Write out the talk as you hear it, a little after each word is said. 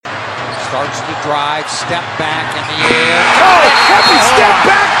Starts to drive, step back in the air. Oh, happy step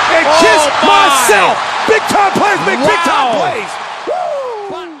back and kiss myself. Big time plays, big time plays.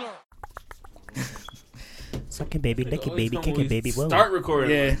 Suck it, baby, lick it, baby, kick it, baby. Whoa. Start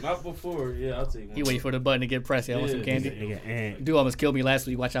recording. Yeah. Not before. Yeah, I'll take one. You wait for the button to get pressed. Yeah, I want some candy. Nigga, Dude almost killed me last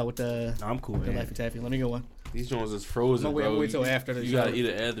week. Watch out with the I'm cool, the man. Laffy Taffy. Let me get one. These joints is frozen, I'm bro. gonna wait till after the You show. gotta eat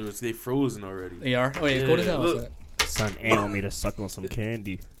it afterwards. They frozen already. They are? Oh, yeah, it's cold as hell. look. outside. Son ain't on me to suck on some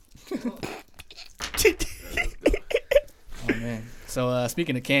candy. Oh, man. So,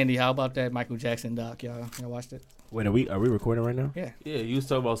 speaking of candy, how about that Michael Jackson doc? Y'all watched it? Wait, are we recording right now? Yeah. Yeah, you was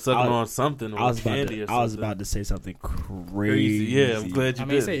talking about sucking on something I or was candy or something. I was about to say something crazy. Yeah, I'm glad you I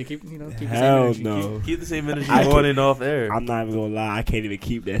mean, did. say you keep, keep the same Hell energy. no. Keep the same energy I on can't- and off air. I'm not even gonna lie. I can't even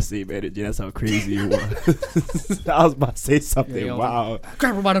keep that same energy. That's how crazy it was. I was about to say something Yeah, wild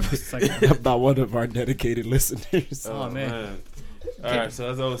Grab her by the it's like, about one of our dedicated listeners. Oh, man. All right, so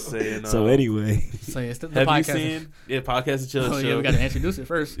as I was saying, So anyway, so yeah, it's the have podcast. you seen Podcast and Chill Oh, Show? yeah, we got to introduce it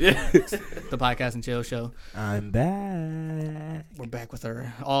first. Yeah. The Podcast and Chill Show. I'm back. We're back with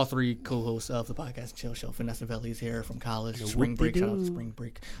all three co-hosts of the Podcast and Chill Show. Vanessa Velli is here from college. Spring break. Shout out to Spring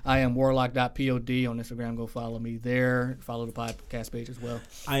break. I am warlock.pod on Instagram. Go follow me there. Follow the podcast page as well.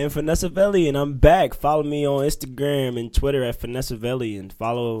 I am Vanessa Velli, and I'm back. Follow me on Instagram and Twitter at Vanessa Velli, and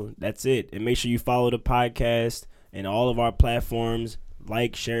follow. That's it. And make sure you follow the podcast and all of our platforms.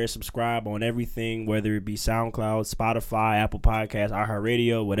 Like, share, subscribe on everything, whether it be SoundCloud, Spotify, Apple Podcasts,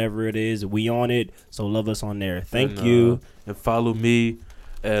 iHeartRadio, whatever it is. We on it, so love us on there. Thank you. And follow me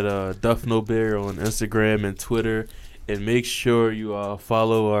at Duff No Bear on Instagram and Twitter. And make sure you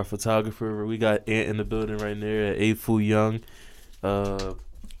follow our photographer. We got Ant in the building right there at A-Fu Young.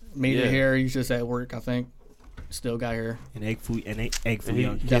 Made Yeah. it here. He's just at work, I think. Still got here. And egg food, And he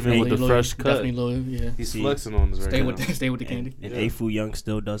young. came in with the loyal, fresh cut. Definitely loyal, yeah. He's See, flexing on us right Stay now. with the candy. And Yeah. A-Fu Young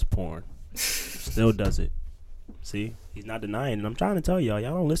still does porn. Still does it. See, he's not denying it. I'm trying to tell y'all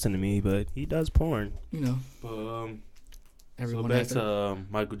don't listen to me, but he does porn. You know, But, so everyone back has to. to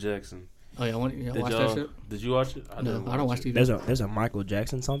Michael Jackson. Oh, yeah, watch Did that shit? Did you watch it? No, I don't watch TV. There's a Michael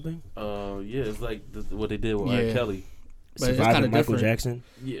Jackson something. Yeah, it's like what they did with R. Yeah. Kelly. But it's Surviving kinda Michael different. Jackson.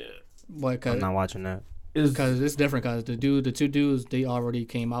 Yeah. I'm not watching that. Because it's different. Because the two dudes, they already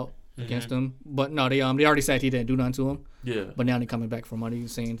came out against him. But no, they already said he didn't do nothing to him. Yeah. But now they're coming back for money,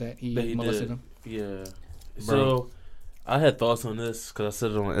 saying that he That he molested did. him. Yeah. So I had thoughts on this because I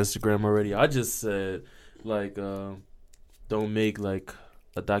said it on Instagram already. I just said like, don't make like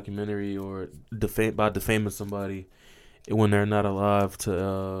a documentary or defaming somebody when they're not alive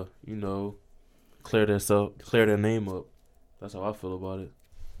to clear their name up. That's how I feel about it.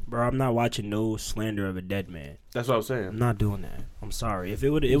 Bro, I'm not watching no slander of a dead man. That's what I'm I'm saying. not doing that. I'm sorry. If it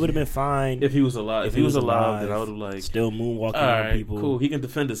would have been fine. If he was alive, if he was alive, then I would have like. Still moonwalking All on right, people. cool. He can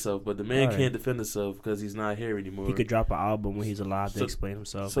defend himself, but the man All right. can't defend himself because he's not here anymore. He could drop an album when he's alive to So- explain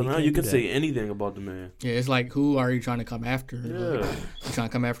himself. So He now can't you do can that. say anything about the man. Yeah, it's like, who are you trying to come after? Yeah. Like, you trying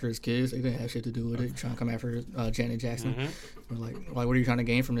to come after his kids? They didn't have shit to do with it. You trying to come after Janet Jackson? Mm-hmm. Or like, what are you trying to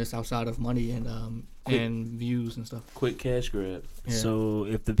gain from this outside of money and views and stuff? Quick cash grab. Yeah. So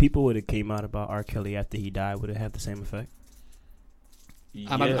if the people would have came out about R. Kelly after he died, would it have the same effect?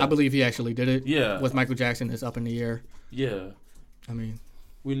 I believe he actually did it. Yeah. With Michael Jackson, it's up in the air. Yeah. I mean,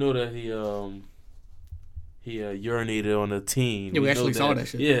 We know that he urinated on a teen. Yeah, we know actually saw that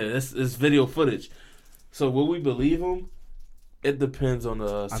shit. Yeah, it's video footage. So will we believe him? It depends on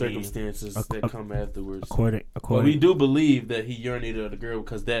the circumstances that come afterwards. But we do believe that he urinated on the girl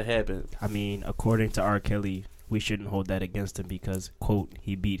because that happened. I mean, according to R. Kelly, we shouldn't hold that against him because, quote,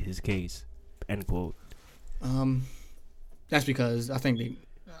 he beat his case, end quote. that's because I think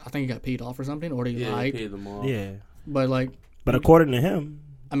he got paid off or something, or they Yeah, lied. paid them off. Yeah. But like, But according to him,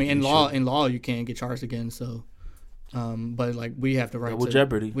 I mean, in law, you can't get charged again. So, but like, we have the right Double to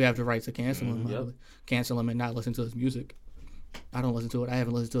jeopardy. We have the right to cancel him, Yep. cancel him, and not listen to his music. I don't listen to it. I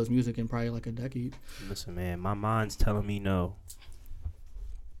haven't listened to his music in probably like a decade. listen, man, my mind's telling me no.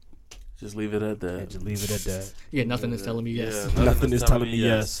 Just leave it at Yeah, that. just leave it at that. Yeah, nothing is telling me yes. Yeah, Nothing is telling me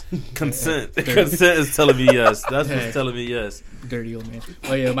yes. Consent. Consent is telling me yes. That's what's telling me yes. Dirty old man.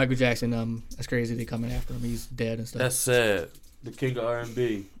 Oh yeah, Michael Jackson. That's crazy. They coming after him. He's dead and stuff. That's sad. The king of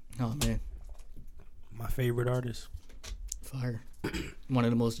R&B. Oh man, My favorite artist. fire. One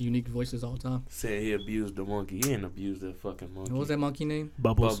of the most unique voices of all time. Saying he abused the monkey. He ain't abused that fucking monkey. What was that monkey name?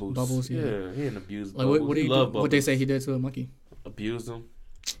 Bubbles. Bubbles, yeah. Yeah, he ain't abused Like Bubbles. what He do you loved what they Bubbles. say he did to a monkey? Abused him.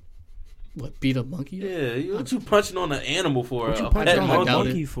 What, beat a monkey? Yeah, what you punching on an animal for? What you a punch pet on I a doubt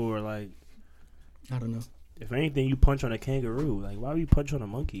monkey for? Like, I don't know. if anything, you punch on a kangaroo. Like, why would you punch on a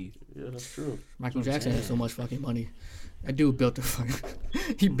monkey? Yeah, that's true. Michael Jackson had so much fucking money. That dude built a fucking.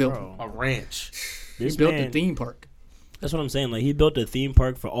 He built. Bro, A ranch. He this built man, a theme park. That's what I'm saying. Like he built a theme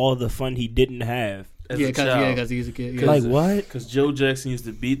park for all the fun he didn't have. As Yeah, a because child. he's a kid. Yeah. Like what? Because Joe Jackson used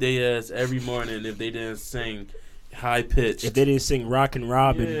to beat their ass every morning if they didn't sing high pitched. If they didn't sing "Rockin'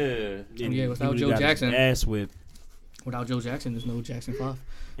 Robin," Yeah. then Yeah, he without would've Joe got his Jackson. ass whipped. Without Joe Jackson, there's no Jackson 5.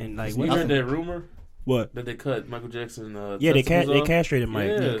 And like You what? heard that rumor What? that they cut Michael Jackson? Yeah, they testicles off? castrated Mike.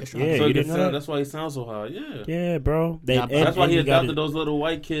 Yeah, Yeah, castrated. So you he can didn't know sound, that? that's why he sounds so high. Yeah. Yeah, bro. Nah, That's why he and got adopted those little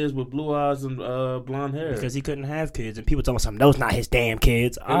white kids with blue eyes and blonde hair. because he couldn't have kids, and people talking something. Those not his damn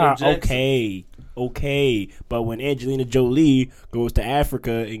kids. Jackson. Okay. But when Angelina Jolie goes to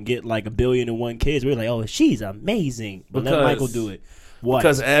Africa and get like 1,000,000,001 kids, we're like, oh, she's amazing. But let Because- Michael do it. What?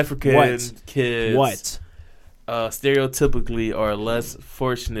 Because African What? kids What? Stereotypically are less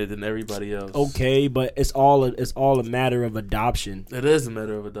fortunate than everybody else. Okay, but it's all a matter of adoption. It is a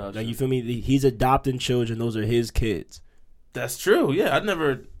matter of adoption. Like you feel me? He's adopting children; those are his kids. That's true. Yeah, I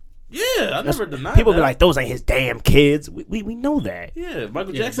never denied People that. be like, "Those ain't his damn kids." We know that. yeah,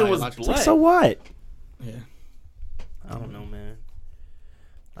 Michael Yeah, Jackson was biological. black. So what? Yeah. I don't know, man.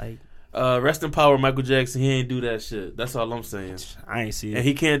 Like Rest in power, Michael Jackson. He ain't do that shit. That's all I'm saying. I ain't see And it.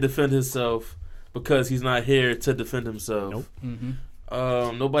 he can't defend himself because he's not here to defend himself. Nope.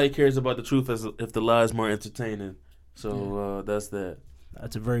 Mm-hmm. Nobody cares about the truth if the lie is more entertaining. So that's that.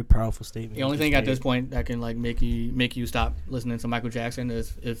 That's a very powerful statement. The only thing at this point that can like make you stop listening to Michael Jackson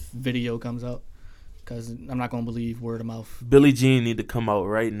is if video comes out, because I'm not gonna believe word of mouth. Billie Jean need to come out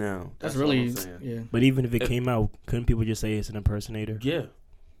right now. That's all really I'm saying. yeah. But even if it came out, couldn't people just say it's an impersonator? Yeah.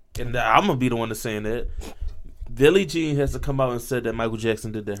 And I'm gonna be the one that's saying that. Billie Jean has to come out and said that Michael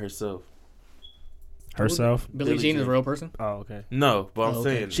Jackson did that herself. Herself? Billie Billie Jean is a Jean. real person. Oh, okay. No, but I'm Oh, okay.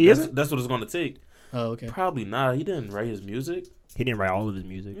 saying She that's, isn't? that's what it's gonna take. Oh, okay. Probably not. He didn't write his music. He didn't write all of his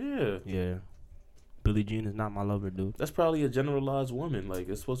music. Yeah. Yeah. Billie Jean is not my lover, dude. That's probably a generalized woman. Like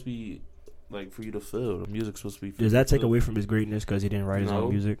it's supposed to be like for you to feel. The music's supposed to be. For Does you that to take feel. away from his greatness because he didn't write his No. own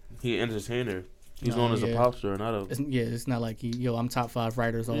music? He entertained her. He's No, known as a yeah. pop star, not a. It's not like I'm top 5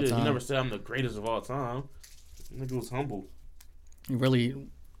 writers all the Yeah, time. he never said I'm the greatest of all time. Nigga was humble. He really,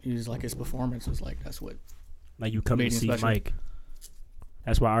 he was like his performance was like that's what. Like you come to Made him see special. Mike.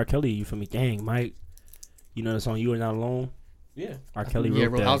 That's why R. Kelly, you feel me? Dang, Mike. You know the song "You Are Not Alone"? Yeah. R. Kelly Yeah, wrote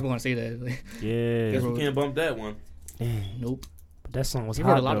bro, that. I was going to say that. Yeah. Guess wrote- we can't bump that one. Dang. Nope. But that song was He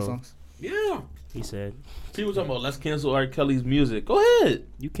hot, wrote a lot of though. songs. Yeah. He said, People talking about let's cancel R. Kelly's music. Go ahead.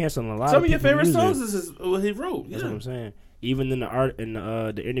 "You canceling a lot Some of of your people's favorite music." songs is what he wrote. That's Yeah. what I'm saying. Even in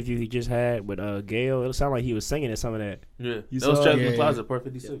the interview he just had with Gail, it sounded like he was singing at some of that. Yeah. You That was saw- Trapped in Yeah, the yeah. Closet, Part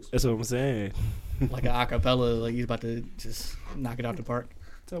 56. That's what I'm saying. Like an acapella, like he's about to just knock it out the park.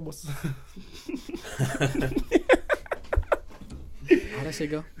 How'd that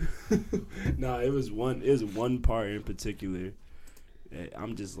shit go? No, it was one part in particular that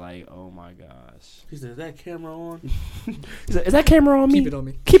I'm just like, oh my gosh. He said, is that camera on? He said, "Is that camera on me? Keep it on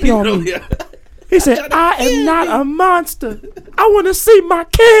me. Keep it on me." Yeah. He said, "I am not a monster. I want to see my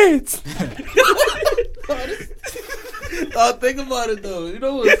kids." Oh, think about it, though. You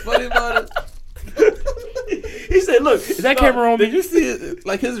know what's funny about it? He said, "Look, is that camera on Did me?" you see it?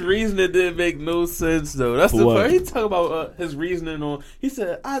 Like, his reasoning didn't make no sense, though. That's the What? part. He talking about his reasoning on. He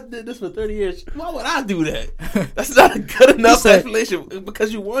said, I did this for 30 years. Why would I do that? That's not a good enough said- explanation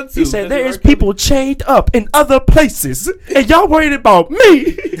because you want to. He said, Because "There you is are Kelly." people chained up in other places, and y'all worried about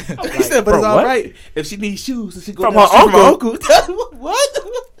me." He said, but Bro, it's all what? right. If she needs shoes, she go From down her the street from her uncle. What?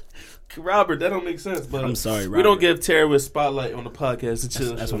 Robert, that don't make sense. But I'm sorry, we don't Robert. give terrorists spotlight on the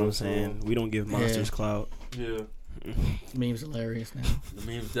podcast. That's what I'm saying. We don't give monsters clout. Yeah, Meme's hilarious now. the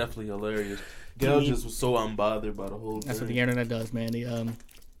meme's definitely hilarious. Gail Meme- just was so unbothered by the whole thing. That's what the internet does, man. They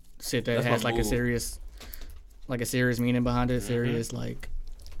shit that That's has my like a move. serious meaning behind it, Mm-hmm. serious like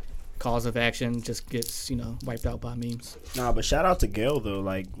cause of action just gets wiped out by memes. Nah, but shout out to Gail though.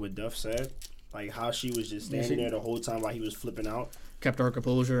 Like what Duff said, like how she was just standing she- there the whole time while he was flipping out. Kept her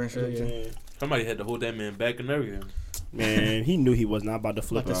composure and shit. Yeah. Somebody had to hold that man back and everything. Man, he knew he was not about to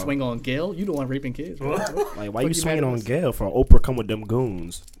flip Like to out. swing on Gail. You the one raping kids. Bro. Like why Fuck you you swinging mad at on us? Gail for Oprah? Come with them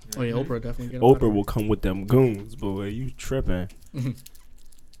goons. Oh yeah, Oprah definitely get him out of Oprah will come with them goons, boy. You tripping? there.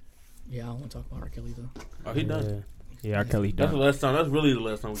 Yeah, I don't want to talk about R. Kelly though. Oh, he done. Yeah, R. Kelly That's the done. last time. That's really the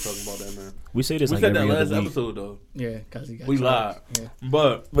last time we talking about that man. We say this We like said that every last other week episode though. Yeah, because he got We charged. lied. Yeah.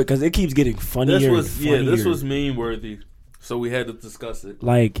 But because it keeps getting funnier. this was and funnier. this was meme worthy. So we had to discuss it.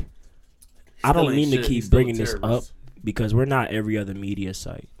 like I Still don't ain't mean to shit. keep He's still a bringing this up terrorist. because we're not every other media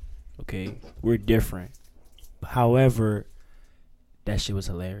site. Okay, we're different. However, that shit was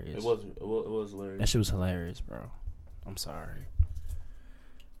hilarious. It was hilarious. That shit was hilarious, bro. I'm sorry.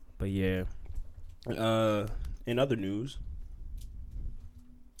 But yeah. in other news.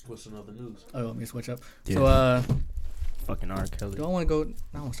 What's another news? Oh, let me switch up. Yeah. So, Fucking R. Kelly. do I want to go?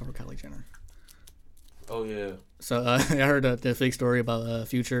 I want to start with Kylie Jenner. Oh yeah. So, I heard the fake story about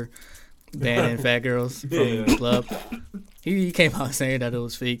Future banning fat girls from the club. He came out saying that it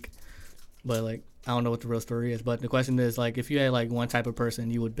was fake, but like I don't know what the real story is. But the question is like, if you had like one type of person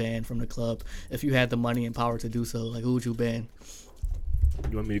you would ban from the club, if you had the money and power to do so, like who would you ban?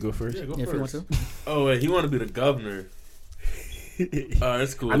 You want me to go first? Yeah, go If you want first. to. Oh wait, he want to be the governor. Oh,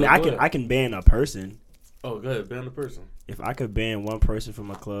 that's cool. I mean, I can ban a person. Oh, go ahead, ban the person. If I could ban one person from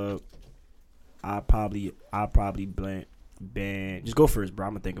a club, I'd probably ban. Just go first, bro.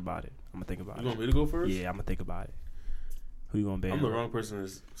 I'm gonna think about it. You want me to go first? Yeah, I'm gonna think about it. Who you gonna ban? I'm the wrong person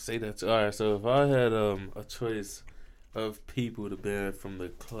to say that to. All right, so if I had a choice of people to ban from the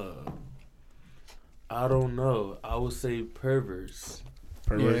club, I don't know. I would say perverts.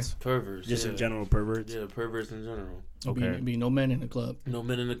 Perverts. Perverts. Just yeah. in general, perverts. Yeah, perverts in general. Okay. Be no men in the club. No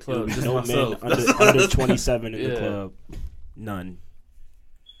men in the club. Just No myself. men under 27 in the Yeah. club. None.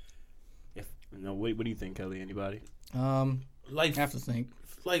 What do you think, Kelly? Anybody? Like I have to think.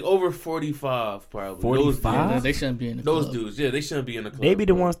 like over 45 probably. 45? Yeah, they shouldn't be in the Those club. dudes, yeah, they shouldn't be in the club. They be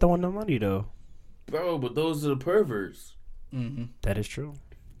the bro. ones throwing the money though. Bro, but those are the perverts. Mm-hmm. That is true.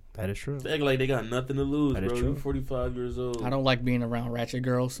 That is true. They act like they got nothing to lose, That is bro. true. You're 45 years old. I don't like being around ratchet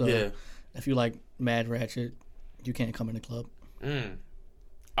girls. So Yeah. if you like mad ratchet, you can't come in the club.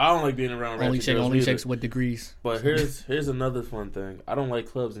 I don't like being around ratchet girls Only either. chicks with degrees. But here's another fun thing. I don't like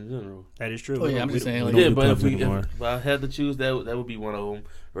clubs in general. That is true. Oh, yeah, I'm just saying, like- Yeah, do but clubs if anymore. I had to choose, that would be one of them.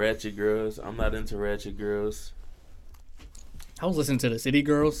 Ratchet girls. I'm not into ratchet girls. I was listening to the City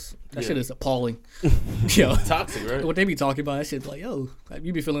Girls. That Yeah. shit is appalling. Yo, Toxic, right? what they be talking about, that shit's like, yo, like,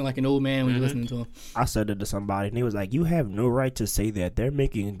 you be feeling like an old man when you're listening to them. said it to somebody, and he was like, "You have no right to say that. They're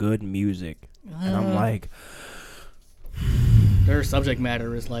making good music." And I'm like, their subject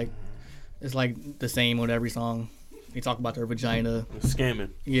matter is like, it's like the same with every song. They talk about their vagina. Scamming.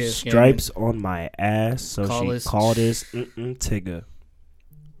 Yeah, "Stripes on my ass, so Call she us- called us Tigger."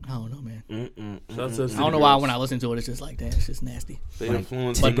 I don't know, man. Shouts to I City don't know why Girls. when I listen to it, it's just like, damn, it's just nasty. They Like,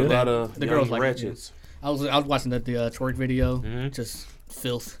 influence Tigger. a lot of The young girls like it, ratchets. I was watching the twerk video, Mhm. just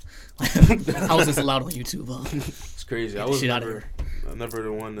filth. I was just allowed on YouTube. It's crazy. I the was shit out of never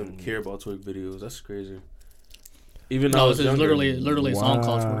the one to care about twerk videos. That's crazy. Even though I No, was it's younger. literally a song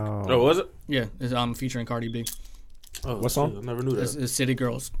called twerk. Oh, was it? Yeah, it's featuring Cardi B. Oh, What song? shit, I never knew that. It's City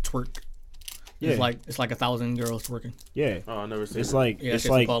Girls twerk. Yeah. It's like 1,000 girls twerking. Yeah. Oh, I never seen It's it. like Yeah, it's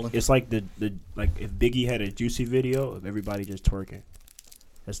shit's like appalling. it's like the like if Biggie had a Juicy video of everybody just twerking.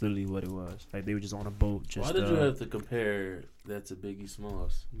 That's literally what it was. Like they were just on a boat, just Why did you have to compare that to Biggie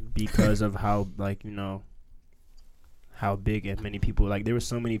Smalls? because of how like how big and many people like there were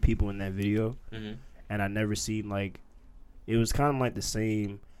so many people in that video, Mm-hmm. and I never seen like it was kind of like the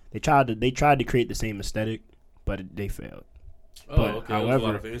same. They tried to create the same aesthetic, but they failed. Oh, But, okay. There was a lot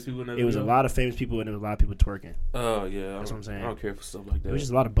however, of famous people in that It was a video? lot of famous people and there was a lot of people twerking. Oh yeah, That's what I'm saying. I don't care for stuff like that. It was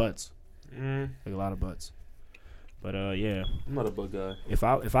just a lot of butts, like a lot of butts. But yeah. I'm not a bug guy. If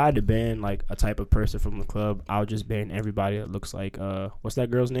I had to ban like a type of person from the club, I would just ban everybody that looks like what's that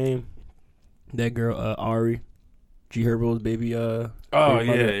girl's name? That girl Ari, G Herbo's baby. Oh baby yeah,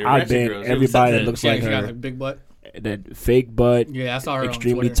 mother. your I'd ratchet ban girls. everybody that looks Yeah, like she got her. like big butt. That fake butt, Yeah, I saw her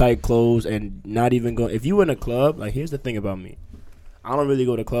extremely on Twitter. tight clothes, and not even going. If you in a club, like here's the thing about me, I don't really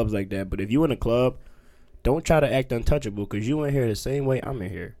go to clubs like that. But if you in a club, don't try to act untouchable because you in here the same way I'm in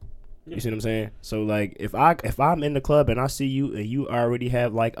here. You see what I'm saying? So like, if I'm in the club and I see you and you already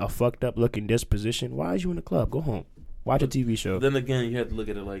have like a fucked up looking disposition, why is you in the club? Go home, watch a TV show. Then again, you have to look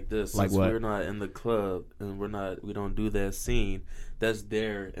at it like this. Like Since what? we're not in the club and we don't do that scene, that's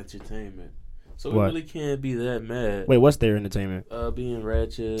their entertainment. So we What? really can't be that mad. Wait, what's their entertainment? Being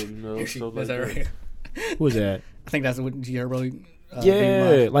ratchet, stuff like Is that that. right? Who's that? I think that's what G Herbo.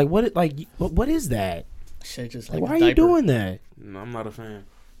 Yeah, like what is that? Shit, just Like, like why a are you diaper. doing that? No, I'm not a fan.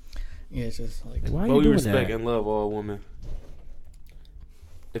 Yeah, it's just like. Like, why are But you we doing respect that? and love all women.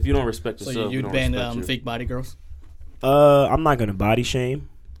 If you don't respect So yourself, we you'd don't ban respect you. fake body girls? I'm not gonna body shame.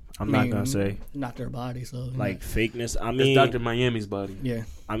 I'm not gonna say Not their body, so like fakeness. I It's mean, Dr. Miami's body. yeah.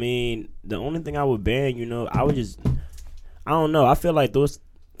 I mean, the only thing I would ban, I would just, I don't know. I feel like those.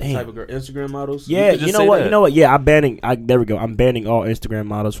 Damn. Type of girl, Instagram models. Yeah, could just you know say what? that. You know what? Yeah, there we go. I'm banning all Instagram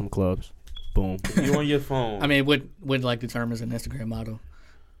models from clubs. Boom. If you on your phone. I mean, would like determine as an Instagram model.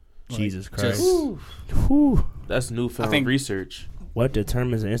 Like, Jesus Christ. just- Whew. that's newfound I think- research. What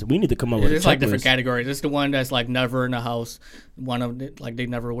determines an We need to come up with a It's like different checklist. categories. It's the one that's like never in the house. One of the, like they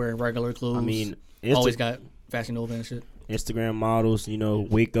never wear regular clothes. I mean, always got Fashion Nova and shit. Instagram models,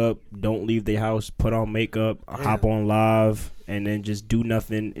 wake up, don't leave their house, put on makeup, hop on live, and then just do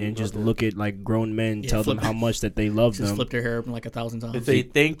nothing and just look at like grown men, tell them how much that they love Just them. flip their hair up like 1,000 times. They say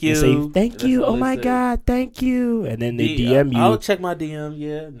thank you. They say thank That's you. all Oh they my say. God, thank you. And then they DM you. I'll check my DM.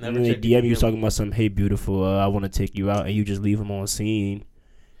 Yeah, And never then they check DM you DM. talking about some, hey, beautiful, I want to take you out, and you just leave them on scene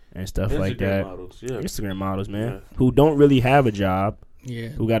and stuff like that. Models, yeah. Instagram models, man, Yeah. who don't really have a job, Yeah.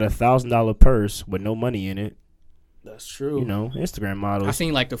 who got $1,000 purse with no money in it. That's true. Instagram models. I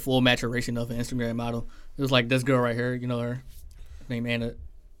seen like the full maturation of an Instagram model. It was like this girl right here, you know her, named Anna.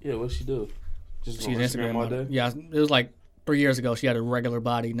 Yeah, what'd she do? Just She's on an Instagram all model. day? Yeah, it was like 3 years ago. She had a regular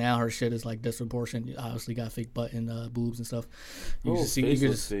body. Now her shit is like disproportionate. Obviously got fake butt and boobs and stuff. You Oh, can see. You face could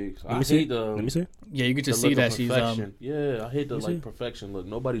looks just, fake. Let I me see. hate the. Let me see. yeah, you could the just look see of that she's perfection. Yeah, I hate the Let me see. perfection look.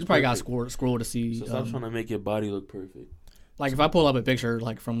 Nobody's you probably got perfect. to scroll to see. So stop trying to make your body look perfect. Like if I pull up a picture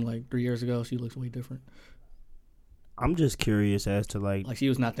like from like 3 years ago, she looks way different. I'm just curious as to Like she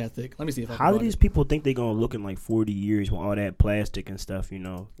was not that thick. Let me see if I can how do find these it. people think they're gonna look in like 40 years with all that plastic and stuff,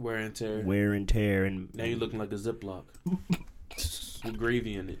 Wear and tear. wear and tear, and Now you're looking like a Ziploc with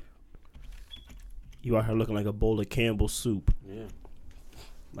gravy in it. you out here looking like a bowl of Campbell's soup. Yeah.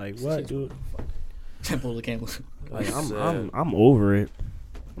 Like what, dude? Temple of Campbell's. Like That's sad. I'm over it.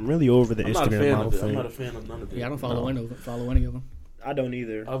 I'm really over the I'm not a Instagram fan model of it. I'm thing. not a fan of none of it. Yeah, I don't follow any of them. I don't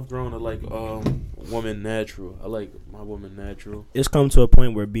either. I've grown to like woman natural. I like my woman natural. It's come to a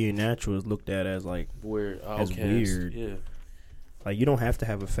point where being natural is looked at as like Where That's outcast. weird. Yeah. Like you don't have to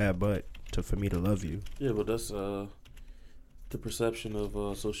have a fat butt for me to love you. Yeah, but that's the perception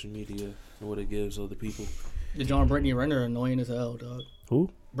of social media and what it gives other people. The John Brittany Renner annoying as hell, dog. Who?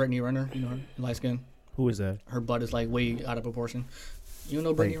 Brittany Renner, light skin. Who is that? Her butt is like way out of proportion. You don't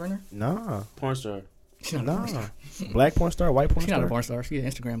know Brittany Like, Renner? Nah, Porn star. She's not a porn star. Black porn star, white porn She's star. not a porn star. She's an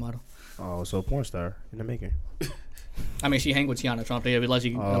Instagram model. Oh, so porn star in the making. I mean, she hang with Tiana Trump. They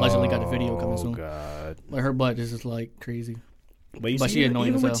allegedly got a video coming soon. Oh God. But her butt is just like crazy. But you But see, she annoying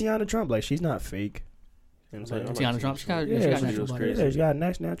even as with Tiana Trump, like she's not fake. You know what I'm Like, saying? Tiana Trump, she got Yeah, she got she natural was butt. crazy. Yeah, she got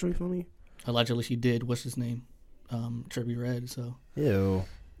next naturally for me. Allegedly, she did. What's his name? Trippie Redd. So Ew.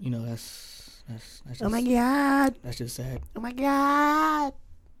 that's just, Oh my God. that's just sad. Oh my God.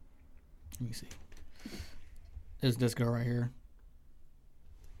 Let me see. There's this girl right here.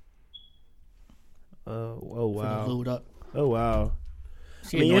 Oh Finna wow. blew it up. Oh wow.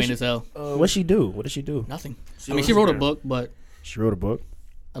 She I mean, annoying yeah, as hell. What she do? What did she do? Nothing. See I mean, on she wrote a Instagram. book, but She wrote a book.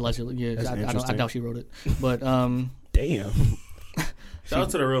 allegedly, yeah. That's I interesting. doubt she wrote it. But Damn. Shout out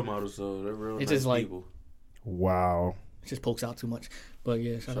to the real models, though. They're real It's nice just like- people. Wow. it just pokes out too much. But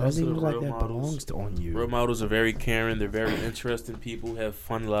yeah, shout Shout out. out to Everything the like real that models. belongs to on you. Real models are very caring. They're very interesting people. Have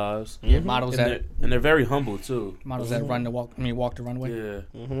fun lives. Yeah, models And that they're very humble too. run the walk. I mean, walk the runway. Yeah.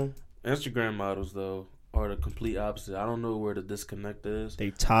 Mm-hmm. Instagram models though are the complete opposite. I don't know where the disconnect is.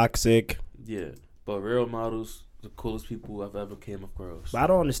 They toxic. Yeah, but real models, the coolest people I've ever came across. But I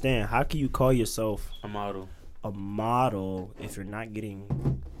don't understand. How can you call yourself A model. a model if you're not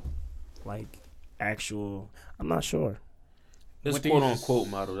getting like actual? I'm not sure. It's What do quote you- unquote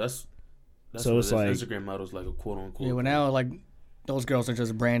model. That's So what it's it like- is. Instagram models like a quote unquote. Yeah, well now like those girls are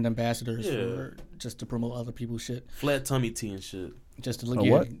just brand ambassadors Yeah. for just to promote other people's shit. flat tummy tea and shit. Just to A look.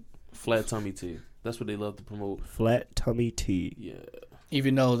 Yeah, what? Flat tummy tea. That's what they love to promote. Flat tummy tea. Yeah.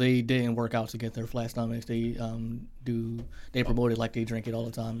 even though they didn't work out to get their flat stomachs, they promote it like they drink it all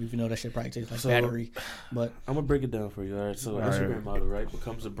the time, even though that shit probably tastes like So- battery. But I'm gonna break it down for you. All right. So All right. Instagram model, right,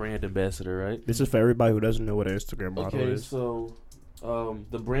 becomes a brand ambassador, right? This is for everybody who doesn't know what an Instagram model Okay. is. So,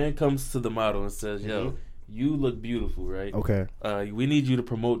 the brand comes to the model and says, "Yo, you look beautiful, right? Okay. We need you to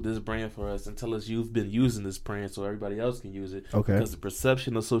promote this brand for us and tell us you've been using this brand so everybody else can use it. Okay. Because the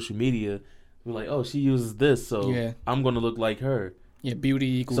perception of social media, we're like, oh, she uses this, so Yeah. I'm gonna look like her. yeah, beauty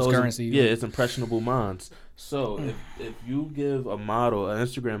equals So it's- currency. Yeah, it's impressionable minds. So if you give a model, an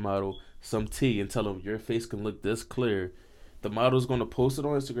Instagram model, some tea and tell them your face can look this clear, the model's gonna post it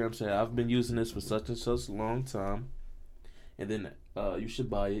on Instagram, say I've been using this for such and such a long time, and then you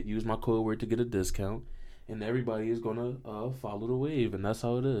should buy it. Use my code word to get a discount, and everybody is gonna follow the wave, and that's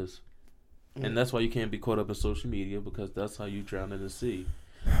how it is. And that's why you can't be caught up in social media, because that's how you drown in the sea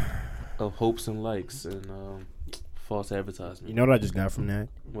of hopes and likes and false advertisement. You know what I just got from that?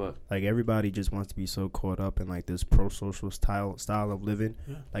 What? Like everybody just wants to be so caught up in like this pro-social style of living.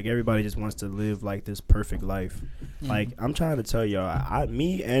 Yeah. Like everybody just wants to live like this perfect life. Like I'm trying to tell y'all,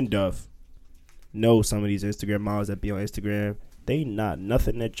 me and Duff know some of these Instagram models that be on Instagram. They not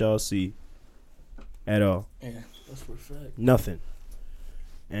nothing that y'all see at all. Yeah. That's for a fact. Nothing.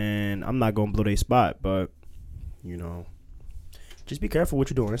 And I'm not gonna blow their spot, but you know, just be careful what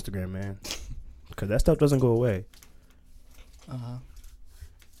you do on Instagram, man, because that stuff doesn't go away. I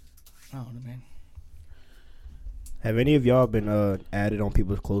don't know, man. Have any of y'all been added on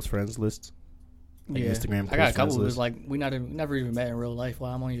people's close friends lists? Like Yeah, Instagram I got a close couple friends who was list? like, we never even met in real life.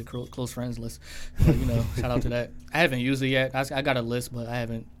 Well, I'm on your close friends list. But, shout out to that. I haven't used it yet. I got a list, but I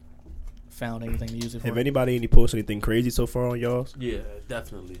haven't found anything to use it for. Have anybody posted anything crazy so far on y'all's? Yeah,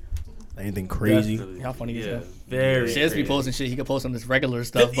 definitely. Anything crazy? Definitely. Y'all funny as Yeah, hell. very. Shit's be crazy. posting shit. He could post on this regular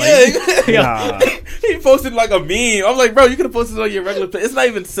stuff. But Yeah, Nah, he posted like a meme. I'm like, bro, you could have posted on your regular page. It's not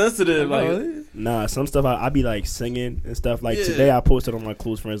even sensitive. Like, nah. Some stuff I be like singing and stuff. Like Yeah. today, I posted on my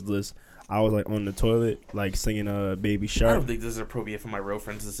close friends list. I was like on the toilet, like singing Baby I Shark. don't think this is appropriate for my real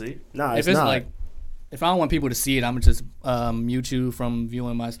friends to see. Nah, if it's it's not. like, if I don't want people to see it, I'm gonna just mute you from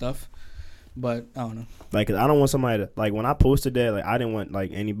viewing my stuff. But I don't know. Like, 'cause I don't want somebody to, like, when I posted that, like, I didn't want,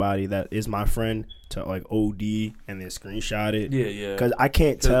 like, anybody that is my friend to, like, OD and then screenshot it. Yeah, yeah. Because I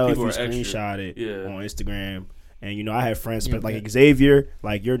can't 'Cause tell if people you are extra. screenshot it Yeah. on Instagram. And, you know, I have friends, Yeah, but, like, but- Xavier,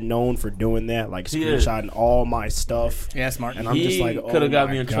 like, you're known for doing that, like, Yeah. screenshotting all my stuff. Yeah, smart. And I'm just like, oh could have got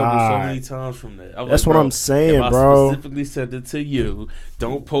my me in trouble so God. many times from that. I was That's like, what bro, I'm saying, if I bro. specifically sent it to you,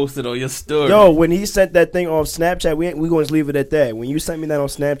 don't post it on your story. Yo, when he sent that thing on Snapchat, we going to leave it at that. When you sent me that on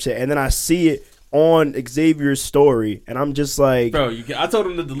Snapchat, and then I see it on Xavier's story, and I'm just like, bro, I told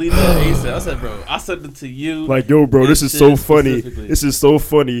him to delete that ASAP. I said, bro, I sent it to you. like, yo, bro, this is This so shit funny. specifically. This is so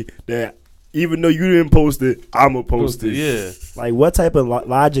funny that even though you didn't post it, I'm gonna post it. Yeah. Like, what type of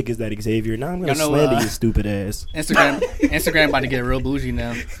logic is that, Xavier? Now I'm gonna Y'all know, slander your stupid ass. Instagram about to get real bougie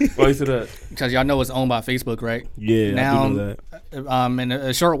now Why you said that? because y'all know it's owned by Facebook, right? Yeah, Now, I do know that. In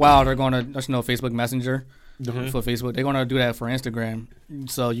a short while, they're going to Facebook Messenger Mhm. for Facebook. They're going to do that for Instagram,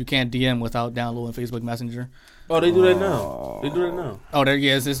 so you can't DM without downloading Facebook Messenger. Oh, they do that now. They do that now. Oh,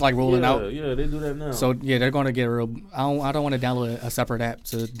 it's like rolling yeah, out. Yeah, they do that now. So yeah, they're going to get real. I don't want to download a separate app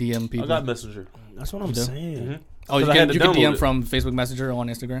to DM I people. got Messenger. That's what I'm You do? saying. Mhm. Oh, you 'Cause I had can to download DM it. from Facebook Messenger on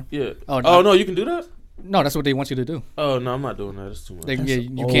Instagram. Yeah. Oh, Oh, no, you can do that? No, that's what they want you to do. Oh, no, I'm not doing that. That's too much.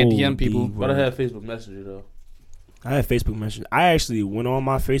 You can't DM people. OD But I word. have Facebook Messenger, though. I have Facebook Messenger. I actually went on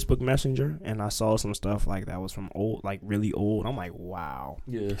my Facebook Messenger and I saw some stuff like that was from old, like really old. I'm like, wow.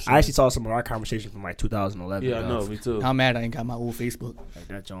 Yeah. I actually saw some of our conversations from like 2011. Yeah, I know. though. Me too. I'm mad I ain't got my old Facebook. Like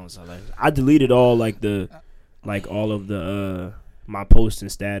that Jones hilarious. I deleted all all of the my posts and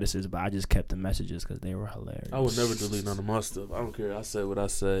statuses, but I just kept the messages because they were hilarious. I would never delete none of my stuff. I don't care. I said what I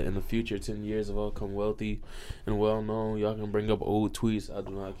said. In the future, 10 years, if I become wealthy and well known, y'all can bring up old tweets. I do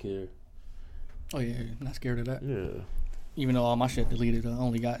not care. Oh yeah, not scared of that. Yeah. Even though all my shit deleted, I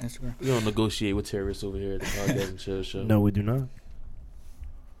only got Instagram. We don't negotiate with terrorists over here at the Podcast and Chill Show. No, we do not. What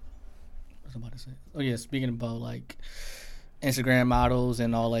was I about to say? Oh yeah, speaking about like Instagram models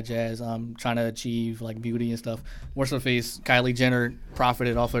and all that jazz, trying to achieve like beauty and stuff. What's her face? Kylie Jenner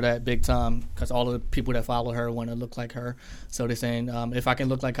profited off of that big time because all the people that follow her want to look like her. So they're saying, if I can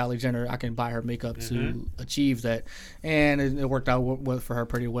look like Kylie Jenner, I can buy her makeup to achieve that. And it worked out for her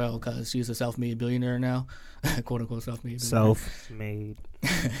pretty well because she's a self-made billionaire now, quote unquote self-made. Billionaire. Self-made.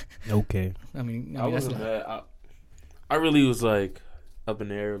 Okay. I mean I that's wasn't like, mad. I really was like up in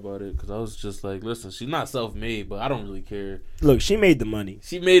the air about it because I was just like, listen, she's not self-made, but I don't really care. Look, she made the money.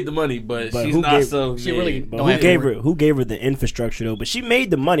 She made the money, but But she's who not gave- self-made. she really But don't who have gave to her the infrastructure though? But she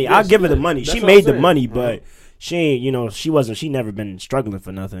made the money. Yeah, I'll she give her the did. money. That's She what made I'm the saying. money, Uh-huh. but she ain't, she wasn't. She never been struggling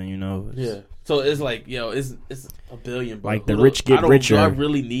for nothing, Yeah. So it's like, it's $1 billion. Bro. Like the Who rich get richer. Do I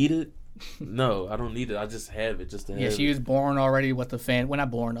really need it? No, I don't need it. I just have it just to have yeah, it. she was born already with the fan. Well, not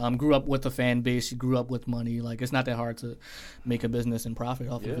born. Grew up with the fan base. She grew up with money. Like it's not that hard to make a business and profit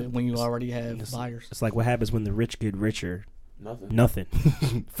off of Yeah. it when you already have buyers. It's like what happens when the rich get richer. Nothing.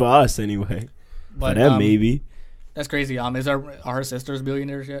 Nothing for us anyway. But For them, maybe. that's crazy. Are her sisters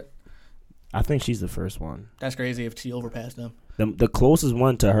billionaires yet? I think she's the first one. That's crazy if she overpassed them. The closest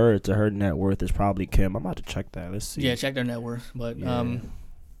one to her net worth is probably Kim. I'm about to check that. Let's see. Yeah, check their net worth. But Yeah.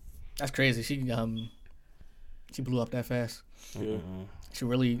 that's crazy. She blew up that fast. Yeah. She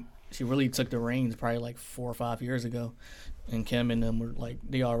really took the reins probably like 4 or 5 years ago, and Kim and them were like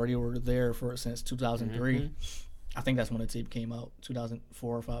they already were there since 2003. I think that's when the tape came out,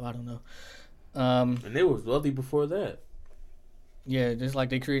 2004 or 5. I don't know. And they was wealthy before that. Yeah, just like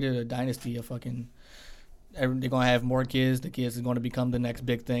they created a dynasty of fucking. They're gonna have more kids. The kids is gonna become the next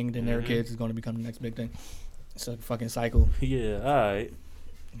big thing. Then their kids is gonna become the next big thing. It's a fucking cycle. Yeah, all right.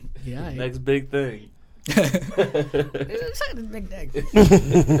 Yeah. Next big thing. Big thing.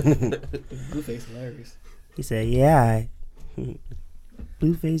 Blueface hilarious. He said, "Yeah,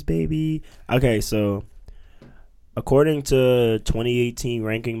 Blueface baby." Okay, so according to 2018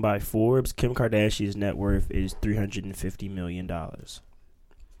 ranking by Forbes, Kim Kardashian's net worth is $350 million.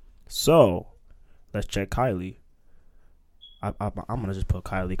 So let's check Kylie. I'm gonna just put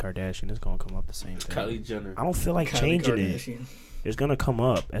Kylie Kardashian. It's gonna come up the same thing. Kylie Jenner. I don't feel like Kylie changing it. Kardashian. It's gonna come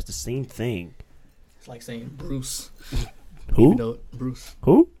up as the same thing. It's like saying Bruce. Who? No, Bruce.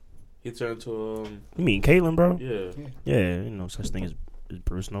 Who? He turned to You mean Caitlyn, bro? yeah. Yeah, no such thing as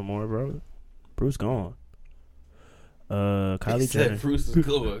Bruce no more, bro. Bruce gone. Kylie He Jenner. said Bruce is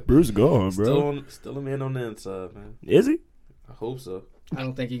good. Bruce gone, bro. Still a man on the inside, man. Is he? I hope so. I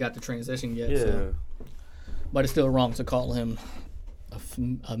don't think he got the transition yet. Yeah. So. But it's still wrong to call him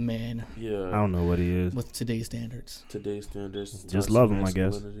a man Yeah. I don't know what he is. with today's standards. Today's standards. Just toxic love him, I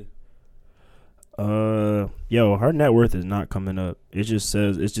guess. masculinity. Yo, her net worth is not coming up. It just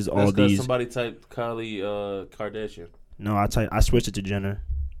says it's just all That's 'cause these. somebody typed Kylie Kardashian. No, I switched it to Jenner.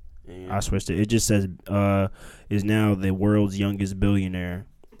 And I switched it. It just says is now the world's youngest billionaire.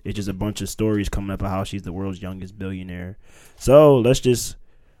 It's just a bunch of stories coming up about how she's the world's youngest billionaire. So let's just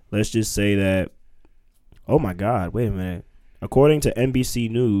say that. Oh my God! Wait a minute. According to NBC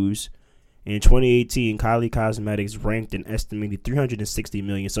News, in 2018, Kylie Cosmetics ranked an estimated $360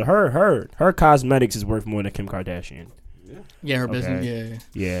 million. So her cosmetics is worth more than Kim Kardashian. Yeah, her Okay. business. Yeah.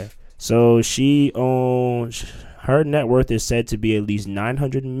 Yeah. So she owns her net worth is said to be at least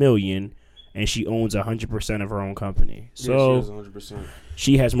 $900 million, and she owns 100% of her own company. So yeah, she has 100%.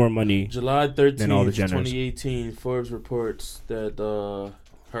 she has more money. July 13th, Than all the Jenners. 2018, Forbes reports that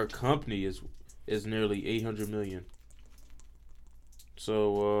her company is nearly $800 million.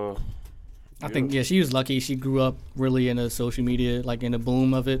 So I think she was lucky. She grew up really in the social media, like in the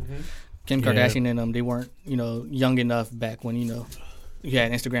boom of it. Mhm. Kim Yeah. Kardashian and them, they weren't young enough back when you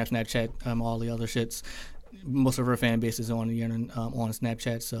had Instagram, Snapchat, all the other shits. Most of her fan base is on the internet, on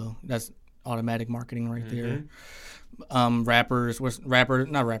Snapchat, so that's automatic marketing right there.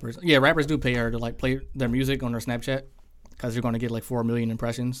 Rappers do pay her to like play their music on their Snapchat because they're going to get like 4 million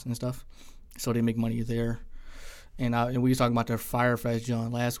impressions and stuff, so they make money there. And we was talking about their Firefest,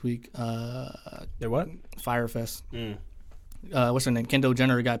 John, last week. Their what? Firefest. Mm. What's her name? Kendall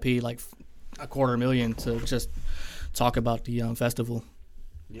Jenner got paid like $250,000 to just talk about the festival.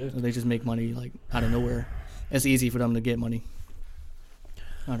 Yeah. So they just make money like out of nowhere. It's easy for them to get money.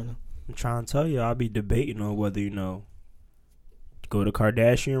 I don't know. I'm trying to tell you, I'll be debating on whether go the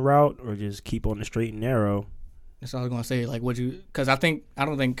Kardashian route or just keep on the straight and narrow. That's all I was gonna say. Like, because I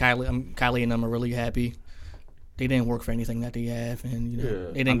don't think Kylie and them are really happy. They didn't work for anything that they have, and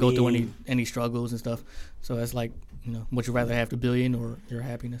they didn't go through any struggles and stuff. So that's like, would you rather have the billion or your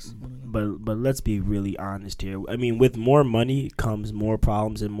happiness? But let's be really honest here. I mean, with more money comes more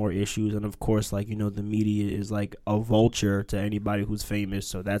problems and more issues, and of course, like the media is like a vulture to anybody who's famous,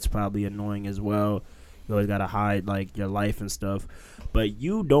 so that's probably annoying as well. You always gotta hide like your life and stuff, but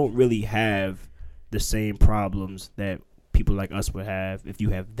you don't really have the same problems that people like us would have if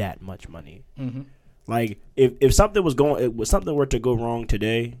you have that much money. Mm-hmm. Like if something were to go wrong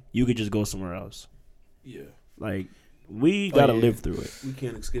today, you could just go somewhere else. Yeah. Like we gotta live through it. We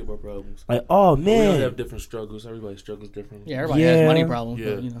can't escape our problems. Like, oh We all man, have different struggles. Everybody struggles differently. Yeah, everybody has money Yeah. problems,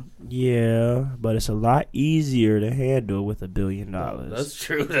 Yeah. but yeah, but it's a lot easier to handle with $1 billion. That's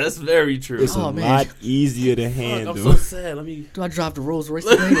true. That's very true. It's Oh, a man. lot easier to Fuck, handle. I'm so sad. Let me. do I drive the Rolls Royce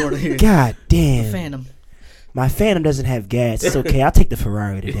today or the God damn, Phantom? my Phantom doesn't have gas. It's okay. I'll take the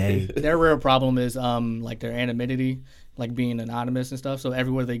Ferrari today. Their real problem is like their anonymity, like being anonymous and stuff. So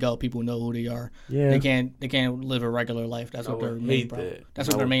everywhere they go, people know who they are. Yeah, They can't live a regular life. That's I what their would main hate problem. that. That's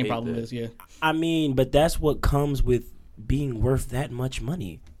I what their would main hate problem that. is. Yeah, I mean, but that's what comes with being worth that much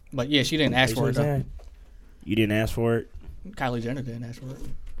money. but yeah, she didn't ask You for it. see what I'm Though. saying? You didn't ask for it. Kylie Jenner didn't ask for it.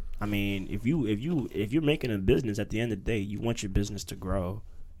 I mean, if you're making a business, at the end of the day, you want your business to grow,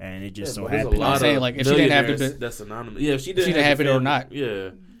 and it just so There's a happens. lot I'm saying, of like, if she didn't have the billionaires bi- that's anonymous. Yeah, if she didn't, have the it or family- not. Yeah.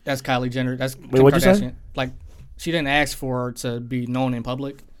 That's Kylie Jenner. That's Kim what'd you say? Kardashian. Like, she didn't ask for it to be known in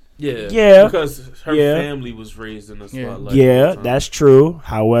public. Yeah. Yeah. Because her Yeah. family was raised in the Yeah. spotlight. Yeah, all the time. that's true.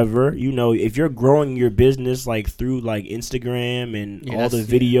 However, if you're growing your business like through like Instagram and Yeah, all the that's-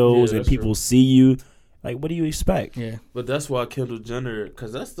 yeah. videos Yeah, and that's people true. see you, like, what do you expect? Yeah, But that's why Kendall Jenner,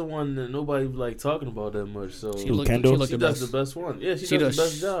 because that's the one that nobody like talking about that much. So she Who, looked. Kendall? She looked she the does best. the best one. Yeah, she She does the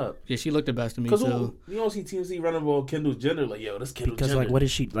does- best job. Yeah, she looked the best to me Because too. you don't see TMZ running about Kendall Jenner like, yo, that's Kendall Because Jenner. like, what is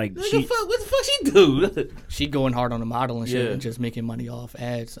she like? What She the fuck she do? She going hard on the model and shit, Yeah. and just making money off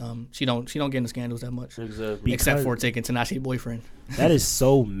ads. She don't get into scandals that much, Exactly. except Because- for taking Tanashi boyfriend. that is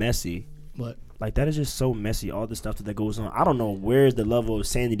so messy. But Like, that is just so messy. All the stuff that goes on. I don't know where's the level of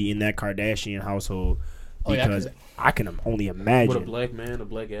sanity in that Kardashian household. Oh, yeah, Because 'cause- I can only With a imagine. black man, a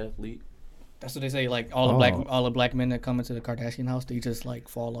black athlete. that's what they say. Like Oh. all the black men that come into the Kardashian house, they just like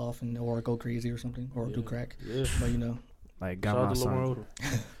fall off or go crazy or something or do crack. Yeah. But Like, got Shout my out to Lamar son.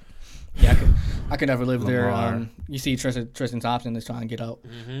 Odom. Yeah, I could never live there. Lamar. You see Tristan Thompson is trying to get out.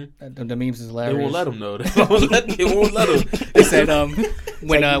 Mm-hmm. The memes is They hilarious. won't let him know. They won't let him. They said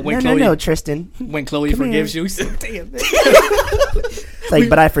when Chloe no, Tristan. when Chloe Come forgives here. you, he said, damn, man. It's like,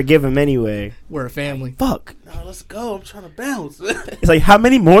 but I forgive him anyway. We're a family. Fuck. No, let's go. I'm trying to bounce. It's like, how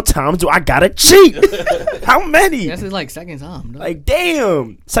many more times do I gotta cheat? How many? That's his like second time. Though. Like,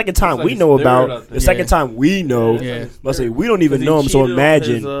 damn. Second time like we his know third, I about. think. The second Yeah. time we know. Yeah. Let's say we don't even 'Cause know he him, so cheated on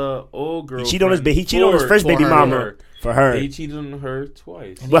imagine. his, old girl. He cheated on his first baby for mama her. for her He cheated on her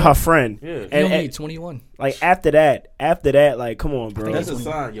twice. with her friend. Yeah. He And, only 21. like after that, like, come on, bro. That's a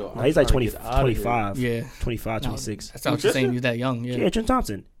sign, yo. Nah, he's like 20, 20, 25, Yeah. 25, No, 26. That's what you're saying. He's that young. Yeah, Yeah. Trent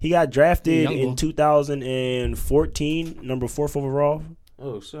Thompson. He got drafted Young in boy. 2014, number 4th overall.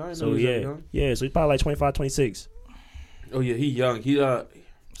 Oh, so I didn't know So he was that yeah, young. yeah. So he's probably like 25, 26. Oh yeah, he young. He So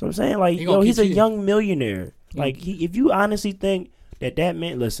I'm saying, like, He gonna yo, he's keep a cheating. young millionaire. Yeah. Like, if you honestly think that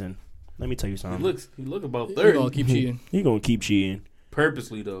man, listen, let me tell you he something. look about He's 30. gonna keep cheating. He gonna keep cheating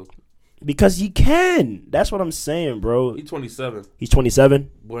Purposely though. because he can. That's what I'm saying, bro. He's 27. He's 27.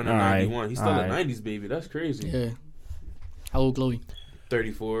 Born in All right. 91. He's still All a right. 90s baby. That's crazy. Yeah. How old Chloe?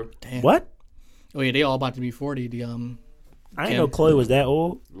 34. Damn. What? Oh yeah, they all about to be 40. The I didn't Kim. know Chloe was that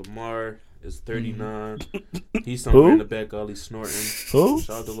old. Lamar is 39. Mm-hmm. He's somewhere Who? in the back alley snorting. Who?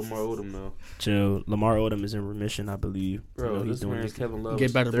 Shout out to Lamar Odom though. Chill. Lamar Odom is in remission, I believe. I Bro, know he's this doing man this. Kevin Love Get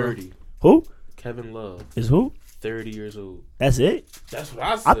is better, bro. 30. Who Kevin Love, is who? 30 years old. That's it. That's what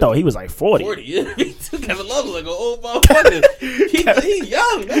I said. I thought he was like 40. 40. Yeah, me too. Kevin Love is like an old motherfucker. He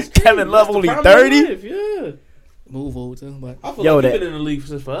young. That's crazy. Kevin Love That's the only prime of his 30? life, Yeah. move old too, but I feel Yo, like that- he's been in the league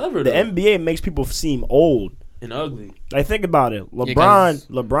since forever. The though. NBA makes people seem old. And ugly. Like, think about it. 'cause-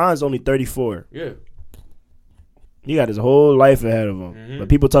 LeBron's only 34. Yeah. He got his whole life ahead of him. Mhm. But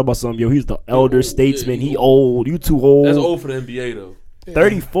people talk about something, yo, he's the elder old. statesman. Yeah, he old. You too old. That's old for the NBA though.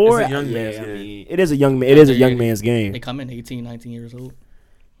 34? It's a young Yeah, man's I game. mean, it is a young man. It is a young They- man's game. they come in 18, 19 years old.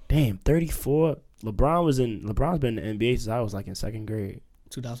 Damn, 34. LeBron's been in the NBA since I was like in second grade.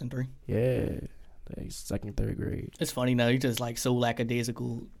 2003. Yeah. Like second, third grade. It's funny now. He's just like so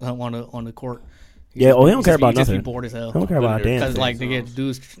lackadaisical on the court. Yeah, oh, he don't care about He just be nothing. bored as hell. I don't care about a damn Because thing. like they get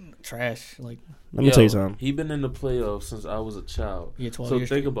dudes trash. Like Let me tell you something. He been in the playoffs since I was a child. Yeah, 12 so years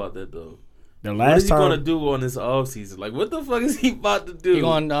think straight. about that though. The What is last he gonna time, do on this offseason? Like, what the fuck is he about to do? he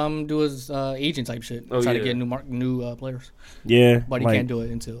gonna do his agent type shit. Oh, Try yeah. to get new players, yeah, but he like, can't do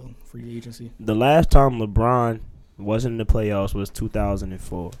it until free agency. the last time LeBron wasn't in the playoffs was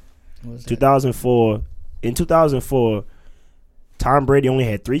 2004. What was that? 2004. In 2004, Tom Brady only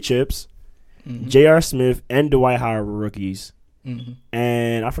had 3 chips. Mhm. J.R. Smith and Dwight Howard were rookies. Mhm.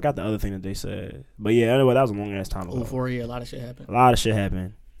 And I forgot the other thing that they said. But yeah, anyway, that was a long ass time ago. 04, yeah, a lot of shit happened. A lot of shit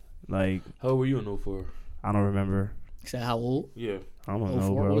happened. Like, How old were you in 04? I don't remember. He said how old? Yeah. I don't know,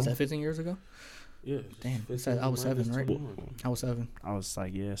 04. bro. What was that? 15 years ago? Yeah. Damn, 15, I was 7, right? 21. I was 7. I was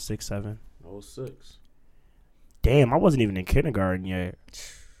like, yeah, 6, 7. I was 6. Damn, I wasn't even in kindergarten yet.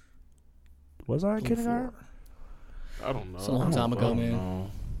 Was I in kindergarten? I don't know. It's a long time ago, man.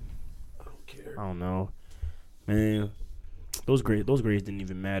 I don't care. I don't know. Man, those grades didn't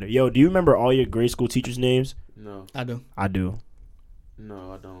even matter. Yo, do you remember all your grade school teachers' names? No. I do. I do.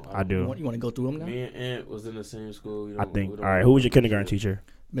 No, I don't. I do. You want to go through them now? Me and Aunt was in the same school. We I don't- think. we All don't right, really who was your know kindergarten shit. teacher?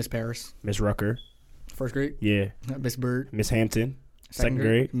 Miss Paris, Miss Rucker. first grade. Yeah. Miss Bird, Miss Hampton. Second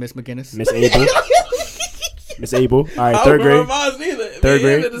grade. Miss McGinnis. Miss Abel. Miss Abel. All right, I third don't remember grade. mine either. Third Me and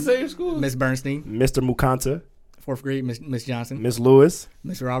grade. Aunt in the same school. Miss Bernstein. Mr. Mukanta. Fourth grade. Miss Johnson. Miss Lewis.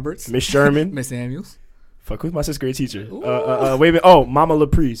 Miss Roberts. Miss Sherman. Miss Samuels. Fuck, who's my 6th grade teacher? Wait a minute. Oh, Mama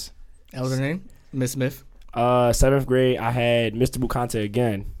LaPrice. That was her name. Miss Smith. 7th grade, I had Mr. Mukanta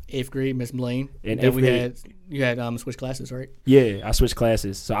again. 8th grade. Miss Blaine. In Then 8th we grade- had you had switch classes, right? Yeah, I switched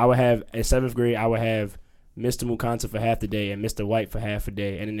classes. So I would have, in 7th grade, I would have Mr. Mukanta for half the day and Mr. White for half a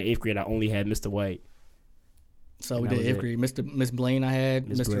day. And in the 8th grade, I only had Mr. White. So And we that did was 8th grade. Miss Blaine. I had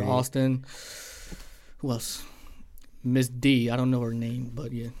Miss Mr. Blaine. Austin. Who else? Miss D. I don't know her name,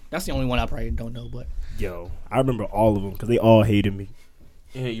 but yeah, that's the only one I probably don't know. But Yo, I remember all of them because they all hated me.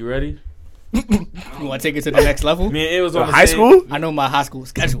 Yeah, you ready? you want to take it to the next level? Me and Aunt was on the High same- school? I know my high school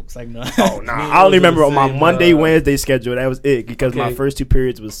schedule. It's like no. Oh, nah. Me and I only Aunt was on remember the on my same, Monday, Wednesday schedule. That was it because my Okay. first 2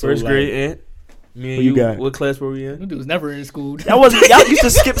 periods was so First like- grade, Aunt. Me and Who you got? What class were we in? That dude was never in school. That wasn't, y'all used to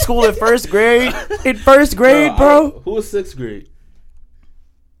skip school in 1st grade? In 1st grade, bro? Who was 6th grade?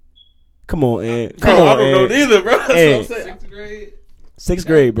 Come on, Ed. Bro, Come on, I don't know Ed. neither, bro. That's what I'm Ed. saying. 6th grade. 6th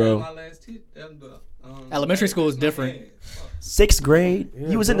grade, bro. My last Elementary school is different. 6th grade. Yeah,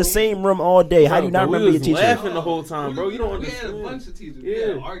 you was in bro. the same room all day. How do you not Bro, remember your we teacher? was laughing the whole time, bro. You don't We had understand. a bunch of teachers. Yeah. We had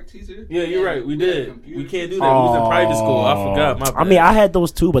an art teacher. Yeah, you're right. We had a did. computer We can't do teacher. that. We was in private school. I forgot. My bad. I mean, I had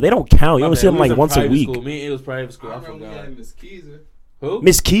those too, but they don't count. You My only bad. see them We like was in once a private week. School. Me and it was private school. I I remember we forgot. had Miss Keezer. Who?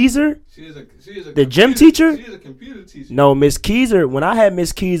 Miss Keezer? She is a The gym computer- teacher? She is a computer teacher. No, Miss Keezer. When I had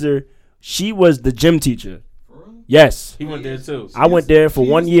Miss Keezer, she was the gym teacher. For real? Yes. He went there too. I went there for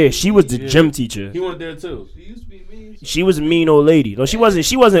She 1 used to year. be She was the mean. gym teacher. He went there too. She used to be mean. She was a mean old lady. No, she wasn't.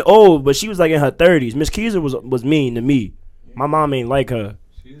 She wasn't old, but she was like in her 30s. Miss Keezer was mean to me. My mom ain't like her.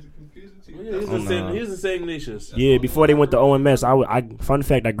 She is a computer teacher. Yeah, he was Oh, in St. nah. He was in St. Ignatius. Yeah, before they went to OMS, fun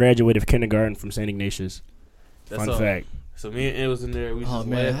fact, I graduated kindergarten from St. Ignatius. That's Fun all. fact. So me and Ed was in there. We Oh just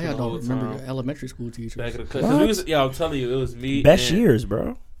man, how laughing y'all the whole don't remember time. your elementary school teachers? Back of the class. 'Cause we was, yeah, I'm telling you, it was me. Best and years,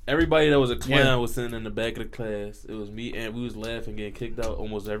 bro. Everybody that was a clown Yeah. was sitting in the back of the class. It was me, and we was laughing, getting kicked out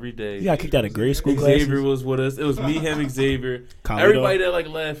almost every day. You got kicked out of grade school Xavier classes. was with us. It was me, him, Xavier. Carlito. Everybody that like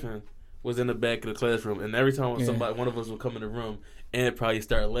laughing was in the back of the classroom, and every time Yeah. one of us would come in the room, and probably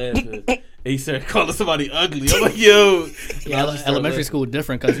start laughing, and he started calling somebody ugly. I'm like, yo. Yeah, I just started elementary laughing. school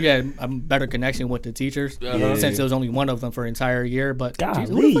different because you had a better connection with the teachers Uh-huh. since there was only one of them for an entire year. But Jesus,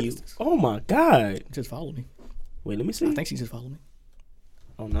 who the fuck Golly. is this? Oh my God. Just follow me. Wait, let me I see. think she just followed me.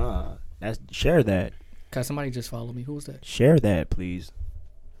 Oh nah. Share that. Cause somebody just followed me. Who was that? Share that, please.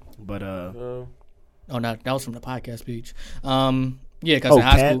 But Oh no, that was from the podcast page. Yeah, because in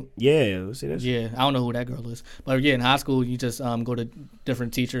high Kat? school. Yeah, let's see this. Yeah, I don't know who that girl is, but yeah, in high school you just go to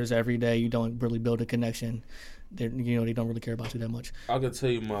different teachers every day. You don't really build a connection. They don't really care about you that much. I could tell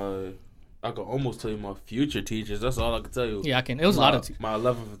you I could almost tell you my future teachers. That's all I could tell you. Yeah, I can. It was a lot of my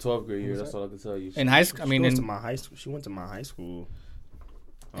 11th and 12th grade year. That's all I could tell you. in high school. I mean, she went to in, my high school. She went to my high school.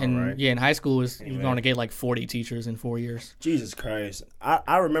 and Alright. yeah, in high school is Anyway. you're going to get like 40 teachers in 4 years. Jesus Christ.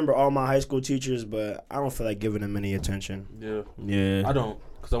 I remember all my high school teachers, but I don't feel like giving them any attention. Yeah, Yeah. I don't,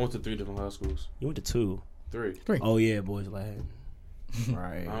 because I went to 3 different high schools. You went to 2. 3. Oh yeah, Boys Lad.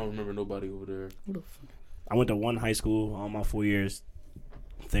 Right. I don't remember nobody over there. Who the fuck? I went to 1 high school all my 4 years.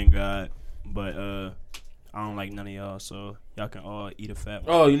 Thank God. But I don't like none of y'all, so y'all can all eat a fat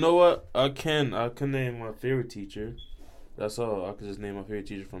one. Oh, you know what? I can name my favorite teacher. That's all. I could just name my favorite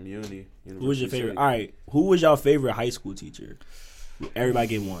teacher from uni. Who was your University favorite? City. All right. Who was your favorite high school teacher? Everybody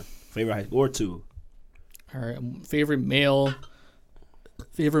get one. Favorite high school or 2. All right, favorite male.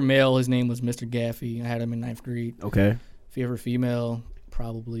 Favorite male. His name was Mr. Gaffey. I had him in 9th grade. Okay. Favorite female,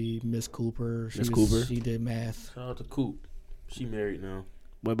 probably Miss Cooper. Miss Cooper? She did math. Shout out to Coop. She married now.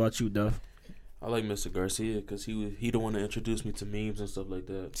 What about you, Duff? I like Mr. Garcia because he the one that introduced me to memes and stuff like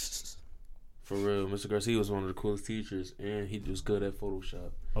that. For real, Mr. Garcia was one of the coolest teachers, and he was good at Photoshop.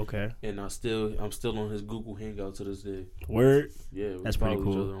 Okay. And I'm still on his Google Hangout to this day. Word. Yeah, we That's pretty follow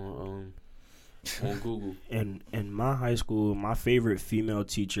each cool. other on Google. In my high school, my favorite female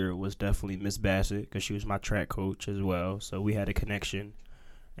teacher was definitely Miss Bassett because she was my track coach as well. So we had a connection.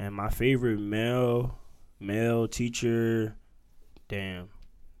 And my favorite male teacher, damn,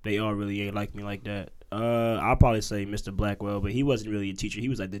 they all really ain't like me like that. I'll probably say Mr. Blackwell, but he wasn't really a teacher. He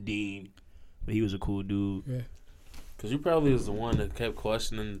was like the dean, but he was a cool dude. Yeah. Because you probably was the one that kept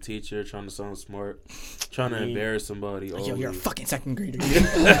questioning the teacher, trying to sound smart, trying to embarrass somebody. Yo, always. you're a fucking second grader.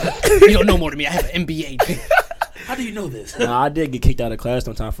 You don't know more than me. I have an MBA. How do you know this? Nah, I did get kicked out of class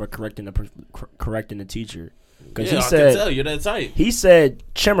one time for correcting the teacher because Yeah, he I can said tell you're that type. he said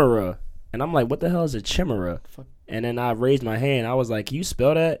chimera, and I'm like, what the hell is a chimera? Fuck. And then I raised my hand. I was like, can you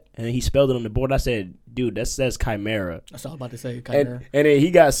spell that? And he spelled it on the board. I said, dude, that says chimera. That's all I was about to say. And Chimera. then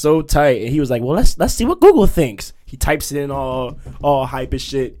he got so tight, and he was like, well, let's see what Google thinks. He types it in all hype and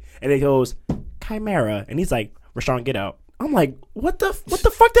shit, and it goes chimera, and he's like, Rashawn, get out. I'm like, what the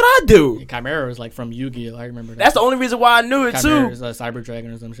fuck did I do? Chimera is like from Yu-Gi-Oh. I remember that. That's the only reason why I knew it Chimera too. is a cyber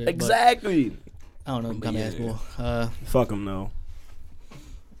dragon or some shit. but Exactly. I don't know. Dumbass bull. Fuck him though.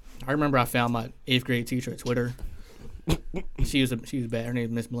 I remember I found my 8th grade teacher at Twitter. she was bad. Her name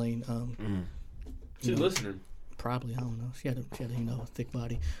is Miss Blaine. She's listening. Probably, I don't know. She had a thick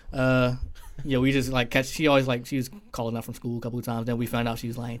body. Yeah, we just like catch. She always like she was calling out from school a couple of times. Then we found out she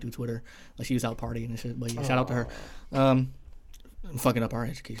was lying through Twitter. Like she was out partying and shit. But yeah, shout out to her. Fucking up our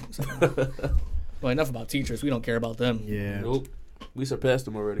education. So. Well, enough about teachers. We don't care about them. Yeah. Nope. We surpassed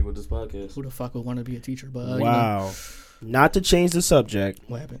them already with this podcast. Who the fuck would want to be a teacher? But you know, Wow. Not to change the subject,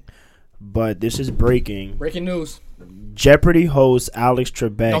 what happened? but this is breaking. Breaking news. Jeopardy host Alex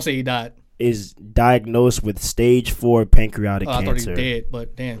Trebek Don't say he died. is diagnosed with stage 4 pancreatic Oh, I thought he cancer. was dead.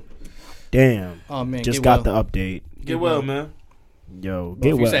 But damn. Damn. Oh man. Just get got well. the update. Get well, man. Yo, But get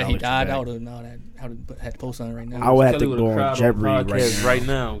if you well. said he Alex died, Trebek. I would have known how to had to post on it right now. I would have Kelly to would've go cried on Jeopardy podcast right now. right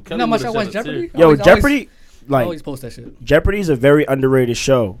now. You know how much I watch Kelly would've shed a Jeopardy? tear. Yo, Always- Jeopardy. like always post that shit. Jeopardy's a very underrated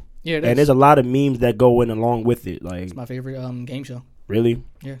show, Yeah, and there's a lot of memes that go in along with it. Like, it's my favorite game show. really,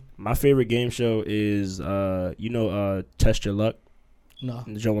 Yeah. my favorite game show is Test Your Luck. No,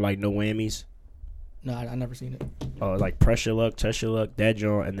 The joint with like no whammies. I never seen it. Like Press Your Luck, Test Your Luck, that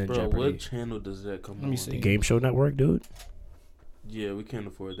joint, and then Bro, Jeopardy. what channel does that come on? Let me see. The Game Show Network, dude. Yeah, we can't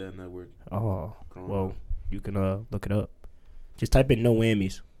afford that network. Oh, Come on. well, you can look it up. Just type in no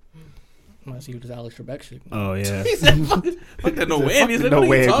whammies. I'm gonna see what this Alex Trebek shit. Oh yeah. Fuck that no whammies. No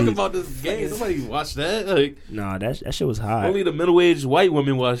Nobody talk whammies. about this game. Nobody watch that. Like, Nah, that shit was hot. only the middle-aged white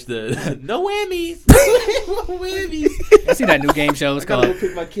women watch that. No whammies. No whammies. I see that new game show. It's I gotta go called.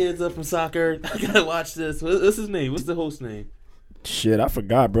 pick my kids up from soccer. I gotta watch this. What's his name? What's the host name? Shit, I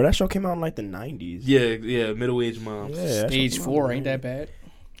forgot, bro. That show came out in like the 90s. Yeah, middle-aged moms. Yeah, that Stage show came 4 out, ain't man. that bad.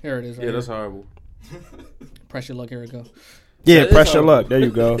 Here it is. Right Yeah, that's here. horrible. Pressure luck. Here we go. Yeah, That is Press Your horrible. Luck. There you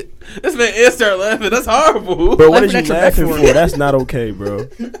go. This man is start laughing. That's horrible. Bro, what is Laughing you at your laughing back for? That's not okay, bro.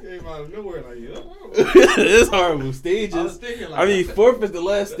 Came out of nowhere like, yo. It's horrible. I was Stages. thinking like, I mean, fourth is the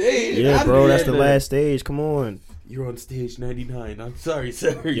last stage. Yeah, Outta bro, here. that's the last stage. Come on. You're on stage 99. I'm sorry,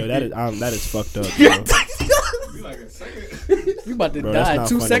 sir. Yo, that is fucked up, bro. you like a second. You about to Bro, that's die in not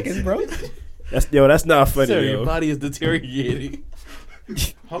 2 funny. seconds, bro. That's not funny, Sir, your yo. body is deteriorating.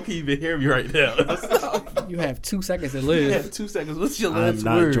 How can you even hear me right now? You have 2 seconds to You live. have 2 seconds. What's your I'm last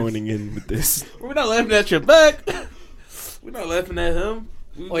not word? joining in with this. We're not laughing at your back. We're not laughing at him.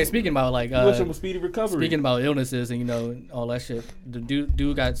 Oh, yeah, speaking about like We wish him a speedy recovery. speaking about illnesses and all that shit. The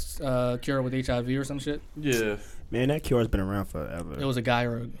dude got cured with HIV or some shit. Yeah. Man, that cure's been around It forever. was a guy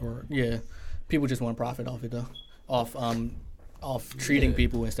or yeah. People just want to profit off it though. Off treating Yeah.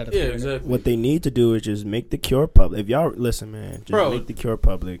 people instead of Yeah, curing it. exactly. What they need to do is just make the cure public. If y'all listen, man, just Bro. make the cure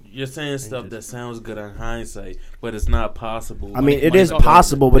public. You're saying stuff that sounds good on hindsight, but it's not possible. I mean, it money is talks.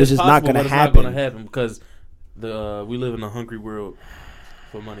 possible, but it's just not possible, gonna but it's happen. not gonna happen because we live in a hungry world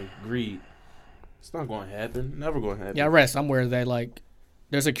for money, greed. It's not going to happen. Never going to happen. Yeah, I read somewhere that like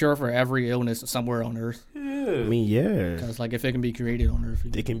there's a cure for every illness somewhere on Earth. Yeah. I mean, yeah, Because like if it can be created on Earth,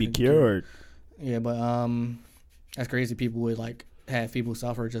 they can be cured. Yeah, but that's crazy. People would like have people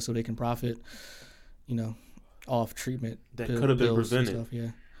suffer just so they can profit, off treatment That pill- could have been pills and prevented. Stuff,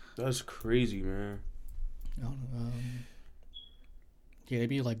 yeah, That's crazy, man. I don't know. Yeah, they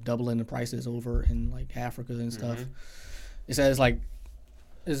be like doubling the prices over in like Africa and stuff. Mhm. It says like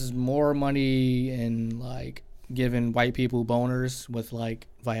there's more money in like giving white people boners with like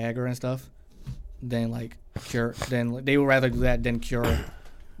Viagra and stuff than like cure. Then they would rather do that than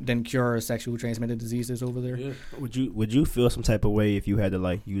cure sexual transmitted diseases over there. Yeah. Would you feel some type of way if you had to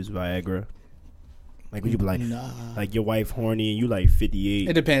like use Viagra? Like, would you be like, Nah. like your wife horny and you like 58?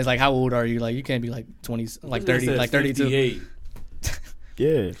 It depends. Like, how old are you? Like, you can't be like 20, like 30, like 32. 58.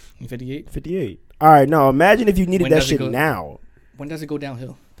 Yeah, 58. 58. All right, now imagine if you needed When that does it shit go- now. When does it go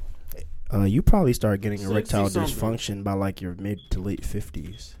downhill? You probably start getting 60 erectile something. dysfunction by like your mid to late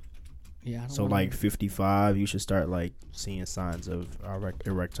 50s. Yeah. I don't So wanna- like 55, you should start like seeing signs of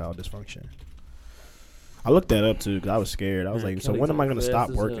erectile dysfunction. I looked that up too because I was scared. I was Man, like, so Kelly when am I talk gonna fast stop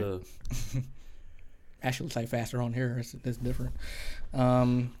as working? hell. actually type faster on here. It's different.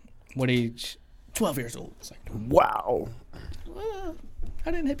 What age? 12 years old. It's like, Wow. well,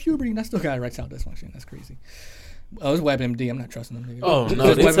 I didn't hit puberty and I still got erectile dysfunction. That's crazy. Oh, it's WebMD. I'm not trusting them. Niggas. Oh no,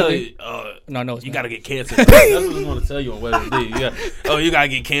 It's they WebMD? tell you. No, it's You not. gotta get cancer. That's what they're gonna tell you on WebMD. You gotta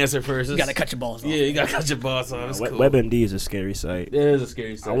get cancer first. You gotta cut your balls off. Yeah, you gotta cut your balls off. It's cool. WebMD is a scary site. It is a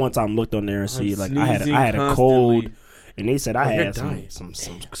scary I sight. one time looked on there and see I'm like I had sneezing a cold constantly. and they said I you're had dying. some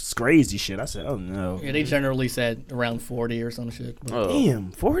crazy shit. I said, oh no. Yeah, they generally said around 40 or some shit. But Oh,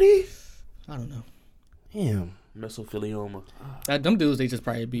 Damn, 40? I don't know. Damn. mesothelioma. Them dudes, they just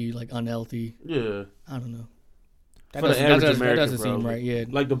probably be like unhealthy. Yeah, I don't know. for the average American, that doesn't seem probably. right. Yeah.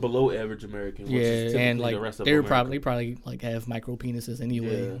 Like the below average American. Which is Yeah, typically and the like rest of they were America. probably like have micro penises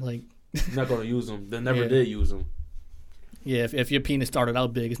anyway. Yeah. Like not gonna use them. They never Yeah. did use them. yeah, if your penis started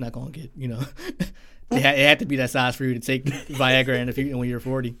out big, it's not gonna get it had to be that size for you to take Viagra and when you're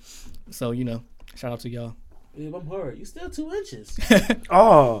 40. So shout out to y'all. Babe, I'm hard. You still 2 inches.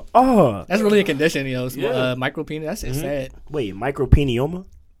 Oh. That's really a condition, Yeah. micro penis. That's Mhm. sad. Wait, micropenioma?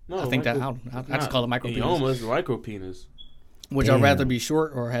 No, I think that I just call it micro penis. Penis. Is micro penis. Would y'all Damn. rather be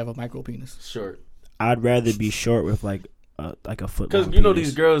short or have a micro penis? Short. I'd rather be short with like a foot. Because long these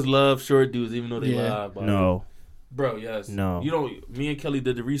penis. girls love short dudes, even though they Yeah. lie about it. No. Bro, yes. No. You don't. Me and Kelly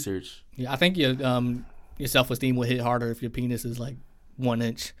did the research. Yeah, I think your self-esteem will hit harder if your penis is like 1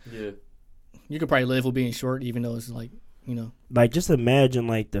 inch. Yeah. You could probably live with being short, even though it's like Like, just imagine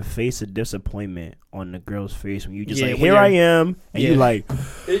like the face of disappointment on the girl's face when you just Yeah, like, when here I you're- am, and you Yeah. like,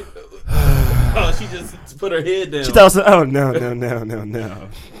 It, Oh, she just put her head down. She thought, oh no.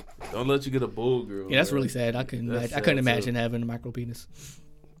 Don't let you get a bull girl. Yeah, that's bro. really sad. I couldn't. That's I couldn't sad, imagine having a micro penis.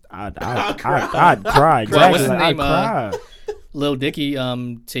 I'd cry. Exactly. What's his I'd name, cry. Lil Dicky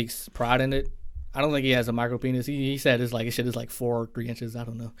takes pride in it. I don't think he has a micro penis. He said it's like his shit is like 4 or 3 inches. I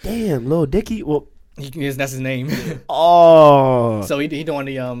don't know. Damn, Lil Dicky. Well, That's his name. oh. So he doing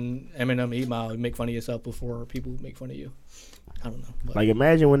the Eminem 8 Mile. You make fun of yourself before people make fun of you. I don't know. But Like,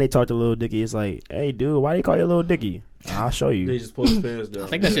 imagine when they talk to Lil Dicky, it's like, hey, dude, why do you call you Lil Dicky? I'll show They you. just pull his pants down. I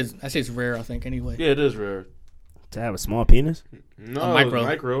think that shit's rare. I think anyway. Yeah, it is rare. To have a small penis? No, A micro.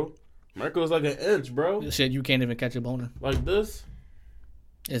 micro. Micro's like an inch, bro. Shit, you can't even catch a boner. Like this.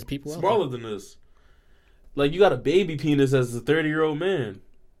 There's people out Smaller than this. Like, you got a baby penis as a 30-year-old man.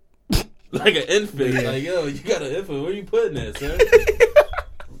 Like an infant. Yeah. Like, yo, you got an infant. Where you putting that, son?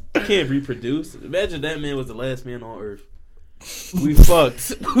 You can't reproduce. Imagine that man was the last man on Earth. We fucked.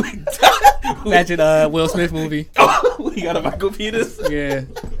 there. Imagine Will Smith movie. We got a micro penis. Yeah.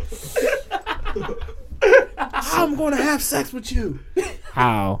 I'm going to have sex with you.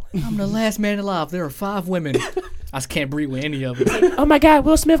 How? I'm the last man alive. There are 5 women. I just can't breathe with any of them. Oh my God,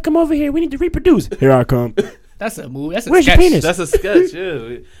 Will Smith, come over here. We need to reproduce. Here I come. That's a movie. That's a Where's your sketch. penis? That's a sketch,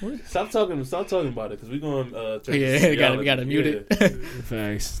 yeah. Stop talking about it, because we're going to Yeah, we gotta mute it.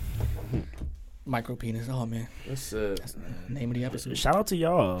 Thanks. Micro penis. Oh man, That's that's the name of the episode. Shout out to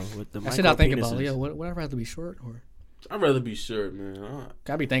y'all with the That's micro shit I think penises. about. Yo, would I rather be short or? I'd rather be short, man.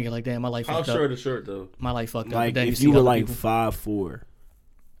 I be thinking like, damn, my life How fucked short up. is short, though? My life fucked up. Like, Then if see you were other like people. 5'4",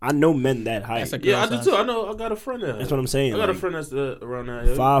 I know men that height. That's a Yeah, I girl do size. too. I know. I got a friend that. That's what I'm saying. I got a like, friend that's around that.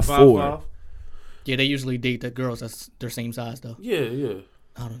 Yeah. 5'4". Yeah, they usually date the girls that's their same size though. Yeah.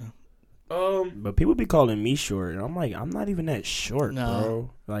 I don't know. But people be calling me short, and I'm like, I'm not even that short, Nah. bro.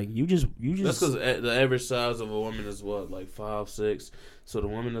 Like, you just. That's because the average size of a woman is what, like 5'6". So the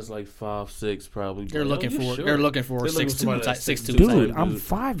woman that's like 5'6" probably. They're like, looking oh, you're for short. they're looking for They're looking for 6'2" somebody type that's 6'2" dude, type. I'm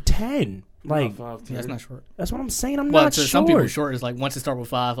 5'10". Like, Yeah, that's not short. that's what I'm saying. I'm Well, not to short. some people, short is like once it start with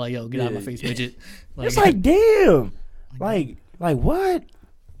 5, like yo, get out of my Yeah. face, midget. It's like, damn. Like what?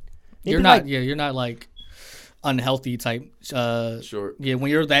 you're It'd be not. like- Yeah, you're not like unhealthy type. Short. Yeah,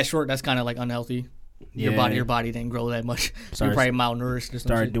 when you're that short, that's kind of like unhealthy. Your Yeah. body didn't grow that much. Started- You're probably malnourished or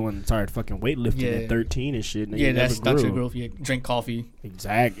something. Started fucking weightlifting Yeah. at 13 and shit. And Yeah, you that's never stuck to grew. growth. Yeah, drink coffee,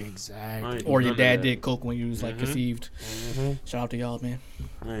 Exactly. I ain't do or your none of dad that. did coke when you was like conceived. Mm-hmm. Shout out to y'all, man.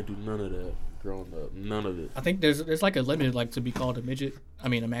 I ain't do none of that growing up. None of it. I think there's like a limit like to be called a midget. I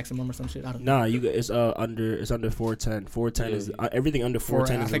mean a maximum or some shit. I don't know. Nah, it's under 410. 410 is everything under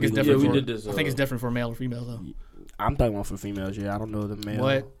 410 I is think it's illegal. different. we for, did this, I think it's different for male or female though. I'm talking about for females. Yeah, I don't know the male.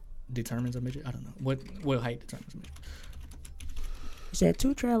 What determines a midget? I don't know. What height determines a midget? He said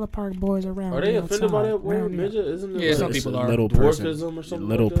 2 trailer park boys around. Are they here offended by outside, that word, around here. midget? Isn't it Yeah, like some It's people a are. little person. Dwarfism or something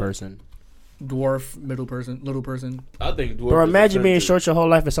Little like that? person. Dwarf, middle person, little person. I think dwarf. Bro, is imagine being offensive. short your whole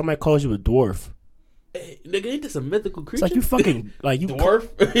life and somebody calls you a dwarf. Hey, nigga, ain't this a mythical It's creature? like you fucking like you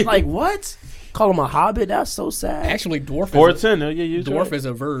dwarf. like what? Call him a hobbit? That's so sad. Actually, dwarf. Is 410. Yeah, you dwarf is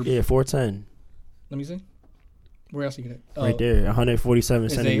a verb. Yeah, 410. Let me see. Where else you get it? Right there, 147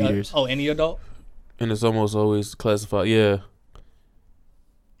 Is centimeters. any adult? And it's almost always classified. Yeah.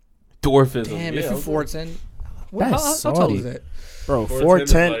 Dwarfism. Damn, yeah, if you're okay. 4'10", That's how tall salty. is that? Bro, 410 is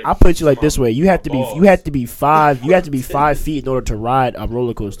 410. like I put you like this way. You have to be. balls. You have to be 5. You have to be 5 feet in order to ride a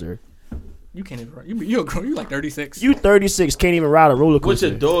roller coaster. You can't even. You're like 36. You 36 can't even ride a roller What's coaster.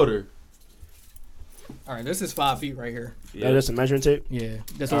 your daughter? All right, this is 5 feet right here. Yeah, that's a measuring tape. Yeah,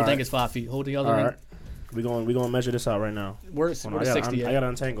 this whole All thing right. is 5 feet. Hold the other All ring. right, we gonna measure this out right now. Where's Hold on, I 60 gotta at?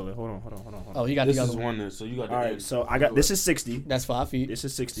 untangle it. Hold on. Oh, he got This the is other one. one. Then, so you got. All right, so I got this is 60. That's 5 feet. This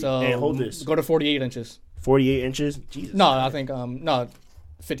is 60. So And hold this. Go to 48 inches. 48 inches. Jesus. No, I think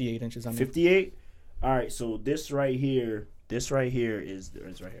 58 inches. I mean. 58. All right, so this right here is right here.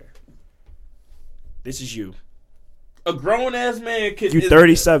 This is you. A grown ass man can. You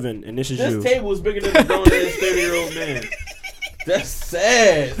 37, and this is This you. table is bigger than a grown ass 30-year-old man. That's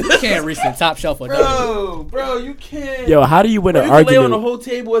sad. You can't reach the top shelf of that. Bro, you can't. Yo, how do you win Bro, an you can lay on argument? the whole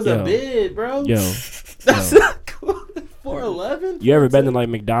table as Yo. a bed, bro. Yo, That's yo. not cool. 4'11". You ever been to like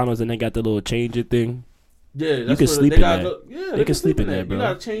McDonald's and they got the little changer thing? Yeah, that's can what sleep they in gotta that. Go, yeah, They can sleep in that, bro. You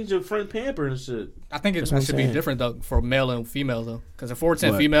gotta change your front pamper and shit. I think That's that what I'm should be saying. different though for male and female though, because a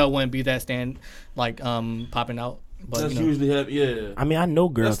 4'10" What? female wouldn't be that popping out. But That's you know, usually yeah. I mean, I know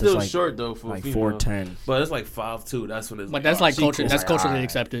That's girls still that's like short though for like female. 4'10". But it's like 5'2". That's when it's. but that's like she culture. cool. That's culturally alright.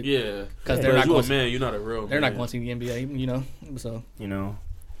 accepted. Yeah, 'Cause But they're not you a going to- man. You're not a real. They're man. not going to see the NBA, you know. So You know.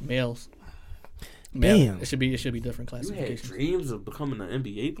 males. Damn. It should be different You had classifications. dreams of becoming an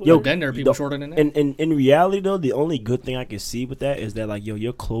NBA player? Yo, Then there are people the- shorter than that. And in reality though, the only good thing I can see with that is that like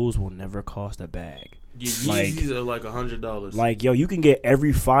your clothes will never cost a bag. Your like- Yeezys are like $100. Like you can get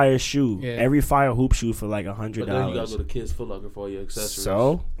every fire shoe, Yeah. every fire hoop shoe for like but then you $100. gotta go to Kids Foot Locker for all your accessories.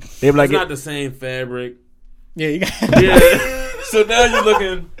 So they be like, it's not the same fabric. Yeah, you got. Yeah. So now you're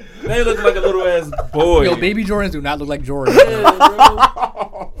looking like a little ass boy. Yo, baby Jordans do not look like Jordans. Yeah,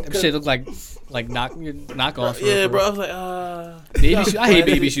 bro. Them shit look like knockoffs. Yeah, bro. I was like, Baby shoes. I hate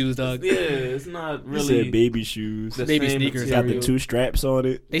baby shoes, dog. Yeah, it's not you really said baby shoes. the baby same sneakers. Got the material. 2 straps on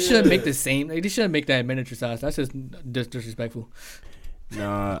it. They shouldn't make the same. They shouldn't make that miniature size. That's just disrespectful.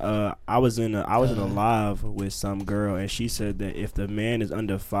 Nah, I was in a live with some girl and she said that if the man is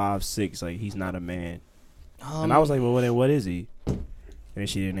under 5'6", like he's not a man. And I was like, well, then what is he? And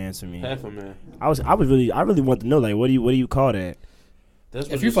she didn't answer me. Half a man. I really want to know, like, what do you call that? That's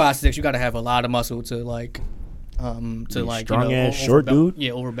what if you're this- 5'6", you got to have a lot of muscle to strong ass short dude?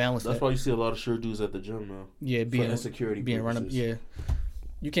 Yeah, overbalance That's that. why you see a lot of short dudes at the gym now. Yeah, For being insecurity being run up. purposes. Yeah,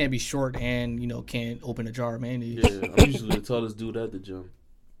 you can't be short and can't open a jar of mayonnaise. Yeah, I'm usually the tallest dude at the gym.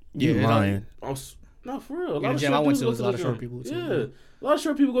 You it's lying. No, for real. A lot the of gym I short went dudes to go was a lot of the short gym. people, too. Yeah, a lot of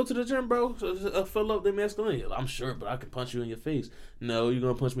short people go to the gym, bro. So fill up their masculinity. I'm short, but I can punch you in your face. No, you're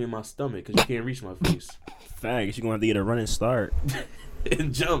gonna punch me in my stomach because you can't reach my face. Facts, you're gonna have to get a running start.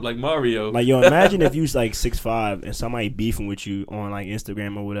 And jump like Mario. Like, yo, imagine if you was like 6'5" and somebody beefing with you on like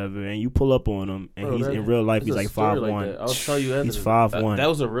Instagram or whatever, and you pull up on him, and Bro, he's that- in real life there's he's a like story 5'1". that. I'll tell you after. He's this. 5'1". That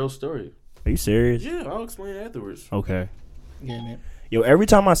was a real story. Are you serious? Yeah, I'll explain afterwards. Okay. Yeah, man. Yo, every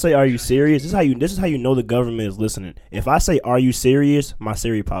time I say "Are you serious?" this is how you know the government is listening. If I say "Are you serious?" my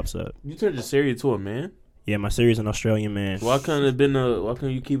Siri pops up. You turned your Siri to a man. Yeah, my Siri's an Australian man. Why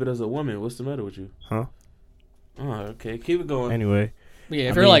couldn't you keep it as a woman? What's the matter with you? Huh? Oh, okay. Keep it going. Anyway, Yeah,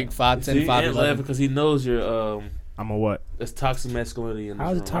 if I you're mean, like 5'10", See, and laughing 5'11", because he knows you're I'm a what? it's toxic masculinity in this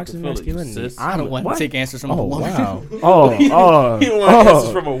How's it room. I toxic can feel it, you masculinity? sis. I don't want what? to take answers from a Oh woman. wow! Oh You want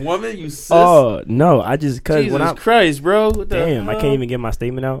answers from a woman, you sis? oh no! I just cause Jesus when I Christ, bro! What the damn, I hell? can't even get my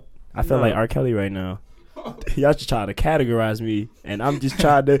statement out. I feel No. like R. Kelly right now. Y'all just trying to categorize me, and I'm just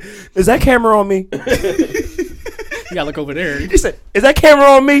trying to. Is that camera on me? You gotta look over there. He said, "Is that camera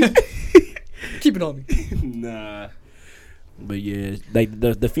on me?" Keep it on me. Nah. But yeah, like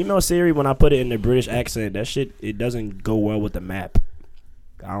the female Siri, when I put it in the British accent, that shit it doesn't go well with the map.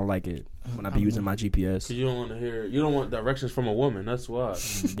 I don't like it when I be using my GPS. Cause you don't want to hear, you don't want directions from a woman. That's why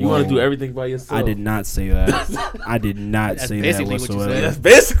you want to do everything by yourself. I did not say that. I did not That's say that basically what you whatsoever. said. That's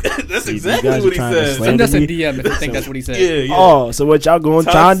basically that's See, you exactly guys what are he trying to said. slander Send us a me? DM if you think that's what he said. Yeah, yeah. Oh, so what y'all going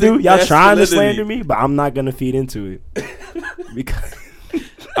trying to do? Toxic Y'all trying to masculinity. slander me, but I'm not gonna feed into it because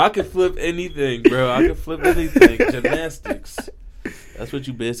I could flip anything, bro. I could flip anything. Gymnastics. That's what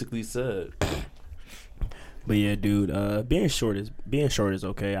you basically said. But yeah, dude, being short is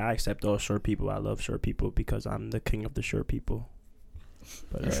okay. I accept all short people. I love short people because I'm the king of the short people.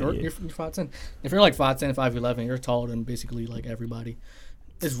 But You're short. yeah. You're 5'10". If you're like 5'10", 5'11", you're taller than basically like everybody.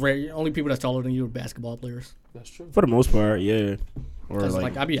 It's rare. Only people that's taller than you are basketball players. That's true. For the most part, yeah. Or 'Cause, like,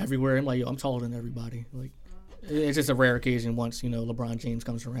 like I be everywhere. I'm like, yo, I'm taller than everybody. Like, it's just a rare occasion once LeBron James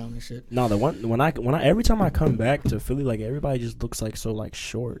comes around and shit. no, the one when I every time I come back to Philly, like everybody just looks like so like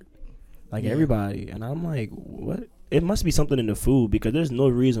short, like Yeah. everybody, and I'm like, what? It must be something in the food because there's no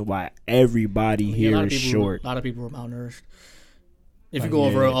reason why everybody Yeah, a here lot of is people, short. A lot of people are malnourished. If you Like, go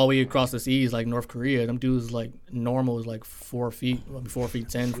over yeah. all the way across the seas, like North Korea, them dudes like normal is like 4 feet, 4 feet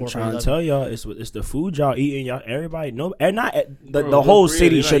 10, 4 I'm feet trying to 11. tell y'all, it's the food y'all eating. Y'all, everybody, no, and not the Bro, whole North Korea, city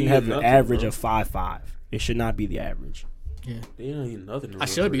they not shouldn't have eating an nothing, average bro. of 5'5". It should not be the average. Yeah, They don't eat nothing. I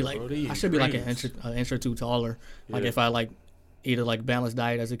should be like an inch or two taller. Like Yeah. if I like eat a like balanced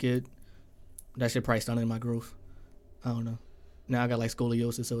diet as a kid, that shit probably stunted my growth. I don't know. Now I got like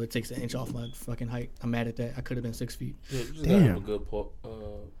scoliosis, so it takes an inch off my fucking height. I'm mad at that. I could have been 6 feet. Yeah, you just Damn. gotta have a good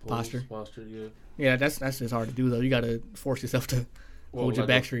Posture. Posture, yeah. Yeah, that's just hard to do though. You gotta force yourself to hold your like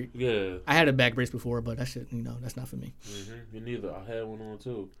back a- straight. Yeah. I had a back brace before, but that shit, that's not for me. Me neither. I had one on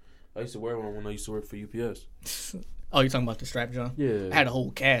too. I used to wear one when I used to work for UPS. Oh, you talking about the strap, John? Yeah. I had a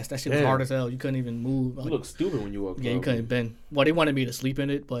whole cast. That shit was Damn. hard as hell. You couldn't even move. You Like, look stupid when you walk. yeah, you couldn't bend. Well, they wanted me to sleep in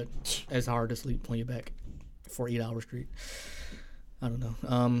it, but it's hard to sleep on your back for 8 hours straight. I don't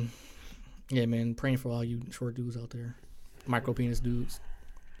know. Yeah, man, praying for all you short dudes out there, micro penis dudes.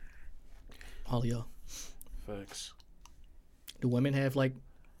 All of y'all. Facts. Do women have like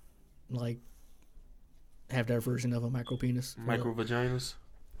have their version of a micro penis? Micro vaginas.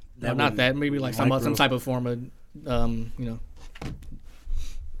 No, not that. Maybe like some Micro- type of form of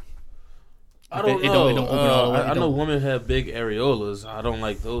I don't It know. don't open all the way. I know women have big areolas. I don't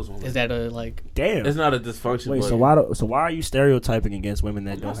like those women. Is that a like? Damn. It's not a dysfunction. Wait, but so why are you stereotyping against women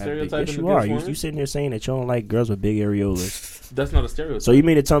that I'm don't not have big? Yes, stereotyping you are. against women. You sitting there saying that you don't like girls with big areolas. that's not a stereotype. So you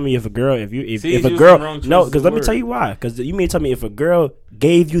mean to tell me if a girl, if See, a he's girl, using the wrong no, choice because of let me word. tell you why. Because you mean to tell me if a girl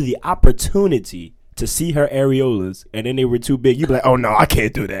gave you the opportunity to see her areolas and then they were too big, you'd be like, oh no, I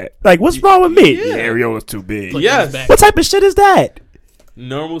can't do that. Like, what's wrong with me? Yeah. The areola's too big. Put Yes. those back. What type of shit is that?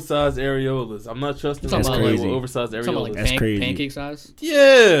 Normal size areolas. I'm not trusting That's women with crazy. oversized Talking about like areolas. That's crazy. pancake size.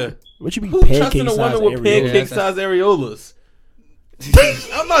 Yeah. What you mean Who pancake trusting a size woman with areolas? pancake size areolas?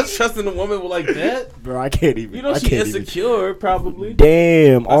 I'm not trusting a woman with like that. Bro, I can't even. You know I she can't even. insecure, probably.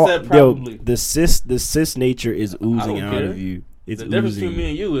 Damn. I said probably. Yo, the cis nature is oozing don't out care. of you. It's The difference oozing. between me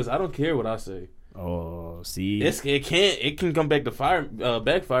and you is I don't care what I say. Oh, see, It can come back to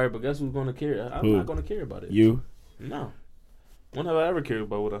backfire, but guess who's gonna care? I'm Who? not gonna care about it. you No. When have I ever cared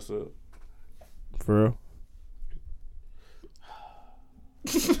about what I said? for real?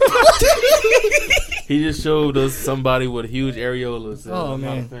 He just showed us somebody with huge areolas. that Oh, I'm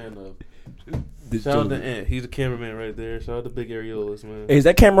not a man. fan of. Shout out to Ant. He's a cameraman right there. Shout out to Big Areolas, man. Hey, is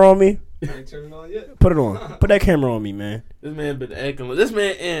that camera on me? Ain't turning on yet. Put it on. Put that camera on me, man. This man been acting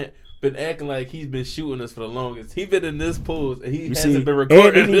like Ant been acting like he's been shooting us for the longest. He been in this pose and he You hasn't see, been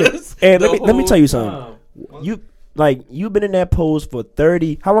recording and even- this. and the let me whole tell you something. time. You've been in that pose for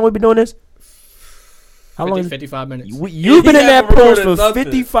 30. How long we been doing this? How long? 55 minutes. You've been in that haven't pose recorded for nothing.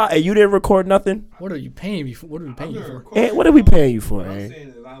 55, and you didn't record nothing. What are you paying me for? What are we paying you for? And what are we paying you for, What I'm man? saying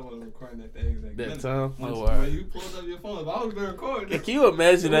is I wasn't recording at the exact That minute. time? Once Oh, all right. when you pulled up your phone, if I would have been recording. Can you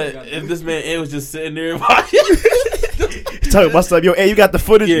imagine that if this man Ant was just sitting there watching? Talking about stuff. Yo, hey, you got the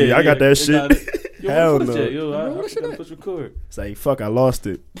footage? Yeah, I got that it shit. got it. Yo, Hell what footage no. at? Yo, Bro, I what shit gotta at? push record. It's like, fuck, I lost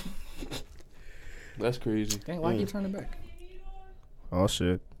it. That's crazy. Dang, why keep turning back? Oh,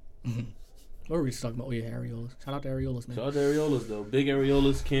 shit. What were we just talking about? Oh yeah, areolas. Shout out to areolas, man. Shout out to areolas though. Big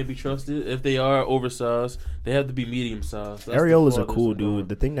areolas can't be trusted. If they are oversized, they have to be medium sized. That's the Areolas are farthest cool, we're going. dude.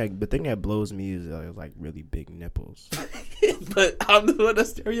 The thing that blows me is like really big nipples. But I'm the one that's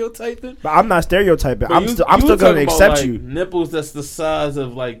stereotyping. But I'm not stereotyping. But I'm you still talking gonna about, accept like, you. Nipples that's the size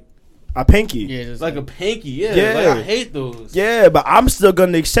of like A pinky. Yeah, just a pinky. Yeah, Yeah. Like, I hate those. Yeah, but I'm still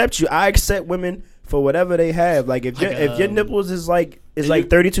gonna accept you. I accept women for whatever they have. Like if Like, your nipples is like you-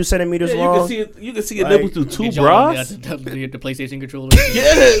 32 centimeters Yeah, long. you can see your Like, nipples through two Get John bras. The PlayStation controller.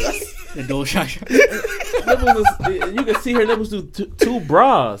 Yeah, The DualShock. nipples is, you can see her nipples through two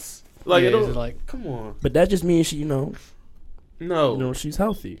bras. Like, Yeah, it it's don't, just like Oh. come on, But that just means she, no, she's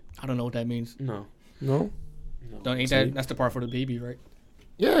healthy. I don't know what that means. no. No. Don't ain't See? that's the part for the baby, right?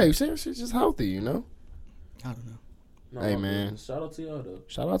 Yeah, you see, she's just healthy. I don't know. No, Hey, man. shout out to y'all though.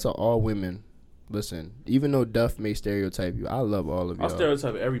 Shout out to all women. Listen, even though Duff may stereotype you, I love all of I'll y'all.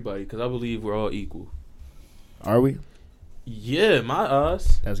 stereotype everybody because I believe we're all equal. Are we? Yeah, my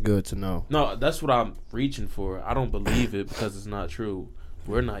eyes. That's good to know. No, that's what I'm reaching for. I don't believe it because it's not true.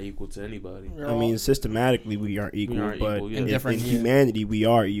 We're not equal to anybody. I mean, systematically we aren't equal, aren't but equal, yeah. in Different, yeah. humanity we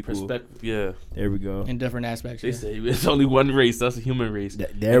are equal. Perspective, yeah. There we go. In different aspects. They Yeah. say it's only one race. That's a human race. There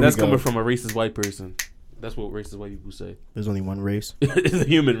And we that's go. coming from a racist white person. That's what racist white people say. There's only one race. It's a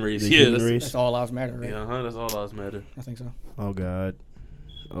human race. The Yeah, human that's, race. That's all lives matter, right? yeah, that's all lives matter. I think so. Oh God.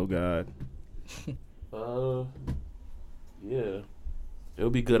 Oh God. Yeah. It'll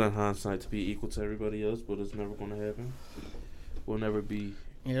be good on hindsight to be equal to everybody else, but it's never going to happen. We'll never be.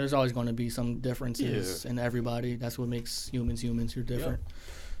 Yeah, there's always going to be some differences in everybody. That's what makes humans humans. You're different.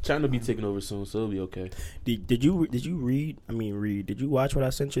 China be taking over soon, so it'll be okay. Did you read? I mean, read. Did you watch what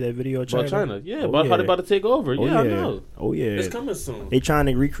I sent you that video of China? About China, yeah, Oh, about how yeah. they about to take over. Oh, yeah, I know. Oh yeah. It's coming soon. They trying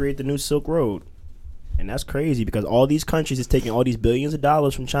to recreate the new Silk Road, and that's crazy because all these countries is taking all these billions of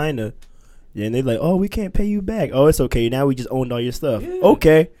dollars from China, and they like, oh, we can't pay you back. Oh, it's okay. Now we just owned all your stuff. Yeah.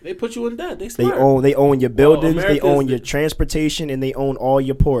 Okay. They put you in debt. They They smart. own your buildings, they America's own your the- transportation, and they own all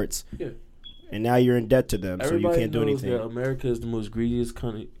your ports. Yeah. And now you're in debt to them, Everybody so you can't do knows anything. that America is the most greediest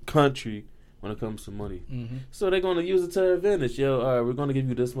country when it comes to money. Mm-hmm. So they're gonna use it to their advantage. Yo, all right, we're gonna give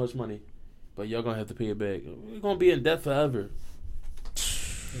you this much money, but y'all gonna have to pay it back. We're gonna be in debt forever.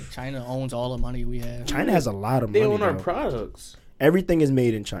 China owns all the money we have. China has a lot of They money. own our though. products. Everything is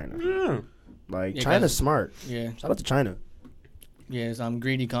made in China. Yeah. Like Yeah, China's 'cause- smart. Yeah. Shout out to China. Yeah, some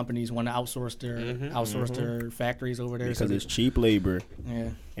greedy companies want to outsource their factories over there Because so it's cheap labor. yeah.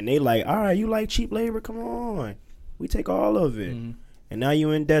 And they like, all right, you like cheap labor? Come on. We take all of it. Mhm. And now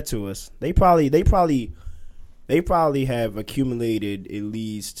you in debt to us. They probably have accumulated at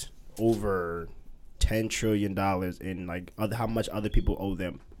least over $10 trillion in like how much other people owe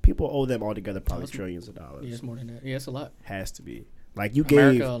them. People owe them altogether probably That's- trillions of dollars. Yeah, it's more than that. Yeah, it's a lot. Has to be. Like you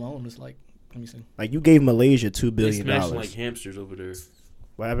America gave alone is like Let me see. Like, you gave Malaysia $2 They billion. smashing like hamsters over there.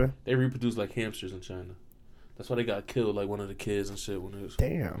 What happened? They reproduce like hamsters in China. That's why they got killed, like one of the kids and shit. When it was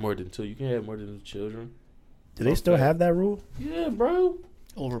Damn. more than 2, you can't have more than 2 children. Do they still have that rule? Yeah, bro.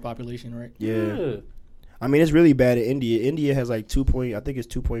 Overpopulation, right? Yeah. I mean, it's really bad in India. India has like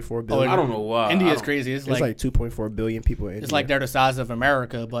 2.4 billion. I don't know why. India's crazy. It's It's like 2.4 billion people in India. it's like they're the size of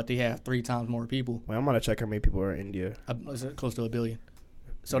America, but they have 3 times more people. Well, I'm gonna check how many people are in India. It's close to 1 billion.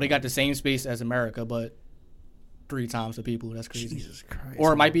 So they got the same space as America, but 3 times the people. That's crazy. Jesus Christ.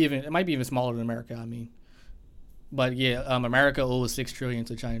 Or it might be even smaller than America. I mean, but yeah, America owes $6 trillion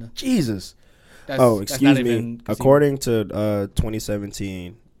to China. Jesus. That's, Excuse not me. even conceivable. According to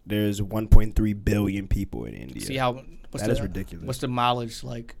 2017, there's 1.3 billion people in India. See how that is ridiculous. What's the mileage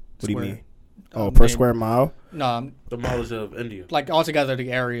like? What do you mean? Oh, Per square mile? No, The mileage of India. like altogether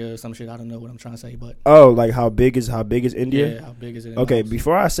the area or some shit. I don't know what I'm trying to say, but Oh, like how big is India? yeah, how big is it? in Okay, miles?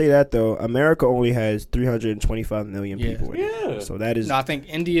 before I say that though, America only has 325 million Yeah. people. In it. Yeah. So that is No, I think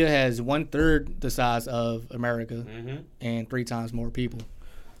India has 1/3 the size of America Mm-hmm. and 3 times more people.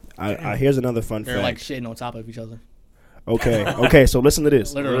 I here's another fun They're fact. like shitting on top of each other. Okay, so listen to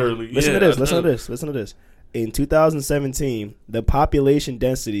this. Literally. Listen to this. In 2017, the population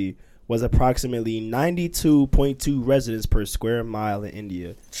density was approximately 92.2 residents per square mile in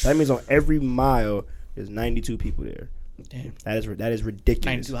India. That means on every mile there's 92 people there. Damn. That is ridiculous.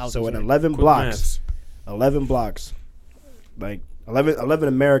 92 houses, So in right? 11 blocks, like 11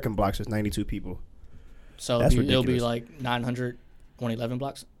 American blocks, there's 92 people. So That's it'll be ridiculous. like 900 on 11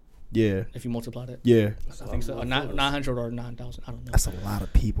 blocks Yeah, if you multiply that. yeah. I think so. Or 900 or 9,000. I don't know. That's a lot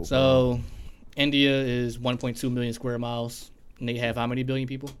of people. bro. So India is 1.2 million square miles, and they have how many billion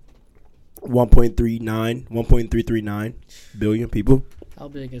people? 1.339 billion people. How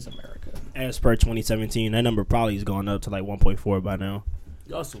big is America? As per 2017, that number probably has gone up to like 1.4 by now.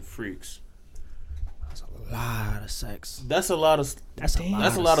 Y'all some freaks. That's a lot of sex. That's a lot of. That's a lot.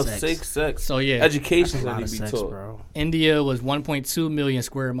 That's a lot of sex. So yeah, Education That's a that lot need of to be sex, taught. bro. India was 1.2 million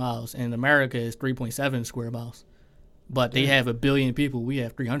square miles, and America is 3.7 square miles. But they have 1 billion people. We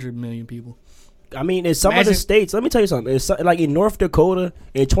have 300 million people. I mean, in some of the Imagine- states, let me tell you something. Like in North Dakota,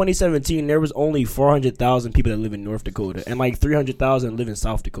 in 2017, there was only 400,000 people that live in North Dakota, and like 300,000 live in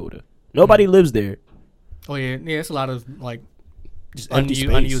South Dakota. Nobody lives there. Oh yeah, it's a lot of like Just empty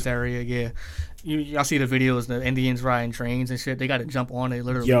space. unused area. Yeah, y'all see the videos, the Indians riding trains and shit. They got to jump on it.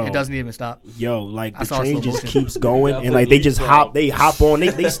 Literally, Yo. it doesn't even stop. Yo, like I the saw train slow just motion. keeps going, Yeah, and like they just Leapfrog. hop on.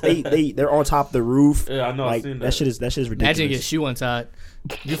 They're on top of the roof. Yeah, I know. Like I've seen that shit is ridiculous. Imagine your shoe untied.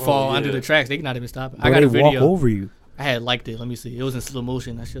 You fall yeah. under the tracks. They cannot even stop it. Bro, I got they a video. walk over you. I had liked it. Let me see. It was in slow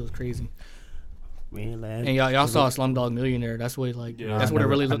motion. That shit was crazy. Man, lad. And y'all saw Slumdog Millionaire. That's what like. Yeah, that's I what it never-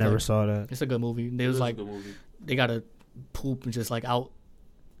 really looked I never like. saw that. It's a good movie. They was like they gotta poop and just like out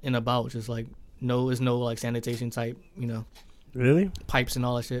and about, just like it's no like sanitation type, Really? pipes and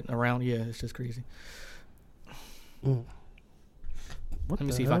all that shit around. Yeah, it's just crazy. What Let me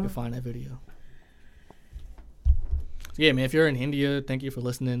the see if I hell? can find that video. Yeah, man. If you're in India, thank you for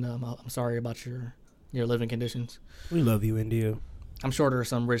listening. I'm sorry about your living conditions. We love you, India. I'm sure there are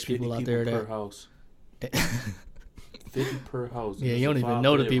some rich people out there per that. house. 50 per house. Yeah, It's you a don't even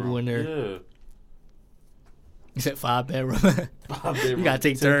know the 5-bedroom. people in there. Yeah. You said 5 bedroom. 5-bedroom, You gotta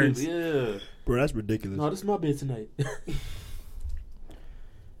take 10 turns. people. Yeah. Bro, that's ridiculous. No, this is my bed tonight.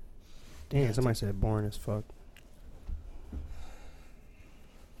 Damn, somebody said boring as fuck.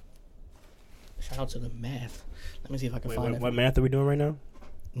 Shout out to the math. Let me see if I can Wait, find what that. math are we doing right now?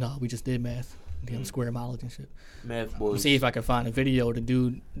 No, we just did math. Damn square mileage and shit. Math Let me boys. see if I can find a video. The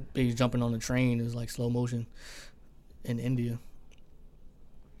dude he's jumping on the train is like slow motion in India.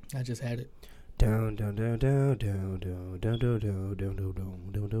 I just had it. Down, down, down, down, down, down, down, down, down, down,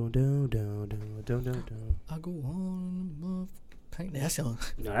 down, down, down, down, down, down, down, down. I go on. That song.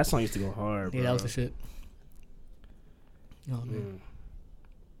 No, that song used to go hard, bro. Yeah, that was the shit. Oh man.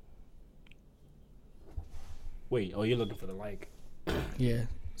 Wait, you're looking for the like. Yeah.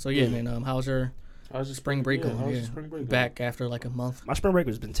 So yeah, man. How's your How's your spring break going? How's Yeah. your spring break going? Back after like a month? My spring break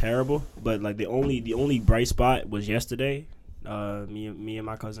has been terrible, but like the only bright spot was yesterday. Me and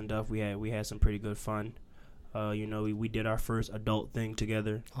my cousin Duff, we had some pretty good fun. We did our first adult thing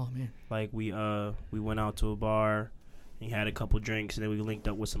together. Oh man. Like we went out to a bar and had a couple drinks, and then we linked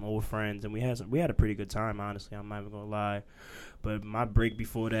up with some old friends, and we had a pretty good time. Honestly, I'm not even gonna lie. But my break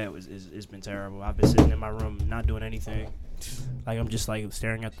before that it's been terrible. I've been sitting in my room not doing anything. Like I'm just like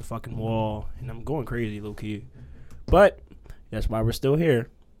staring at the fucking wall, and I'm going crazy, low key. But that's why we're still here.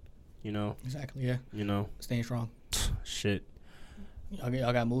 Exactly. Yeah. Staying strong. Shit.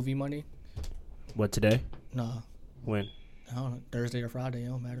 Y'all got movie money? What today? No. When? I don't know, Thursday or Friday. It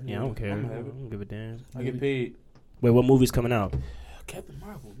don't matter. Yeah, I don't care. I'm I happy. don't give a damn. I get paid. Wait, what movie's coming out? Captain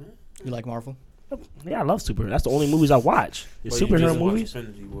Marvel, man. You like Marvel? Yeah, I love superhero. That's the only movies I watch. The Well, you superhero just watched movies.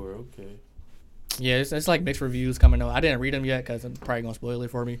 Infinity War, okay. Yeah, it's like mixed reviews coming out. I didn't read them yet because I'm probably gonna spoil it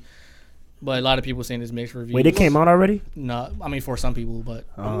for me. But a lot of people saying it's mixed reviews. Wait, they came out already? No, I mean for some people, but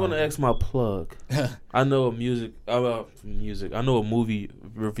I'm gonna ask my plug. I know a music. I know a movie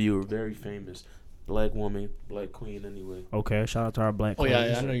reviewer, very famous, black woman, black queen. Anyway. Okay, shout out to our black. oh yeah,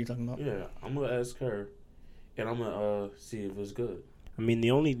 queens. I know what you're talking about. Yeah, I'm gonna ask her, and I'm gonna see if it's good. I mean,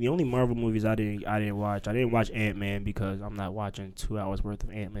 the only Marvel movies I didn't watch. I didn't watch Ant-Man because I'm not watching 2 hours worth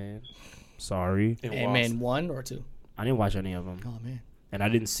of Ant-Man. Sorry, And Ant-Man 1 or 2? I didn't watch any of them, Oh man. and I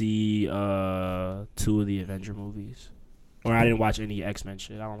didn't see 2 of the Avenger movies, or I didn't watch any X-Men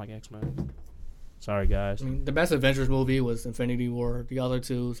shit. I don't like X-Men. Sorry, guys. I mean, the best Avengers movie was Infinity War. The other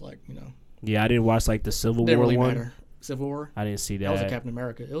two is like, Yeah, I didn't watch like the Civil didn't War really one. matter. Civil War. I didn't see that. That was a Captain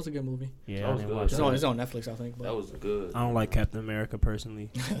America. It was a good movie. Yeah, That I was didn't good. watch It's that. on Netflix, I think. But That was good. I don't like Captain America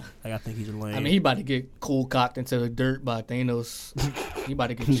personally. Like, I think he's a lame. I mean, he about to get cool cocked into the dirt by Thanos. He about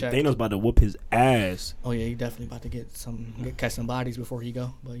to get checked. Thanos about to whoop his ass. Oh yeah, he definitely about to catch some bodies before he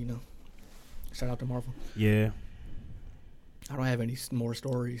go. But shout out to Marvel. Yeah, I don't have any more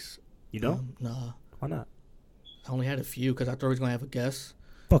stories. you don't? Nah, Why not? I only had a few because I thought we was gonna have a guest.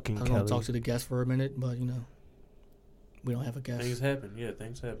 Fucking I was gonna Kelly. talk to the guest for a minute, but we don't have a guest. Things happen. Yeah,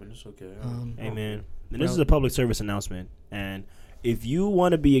 things happen. It's okay. Hey man, and this Well- is a public service announcement. And if you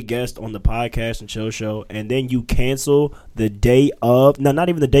want to be a guest on the podcast and chill show, and then you cancel the day of, no, not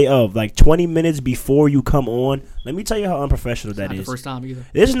even the day of, like 20 minutes before you come on, let me tell you how unprofessional that Not is. the first time either.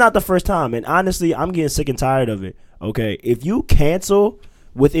 This is not the first time, and honestly, I'm getting sick and tired of it. Okay, if you cancel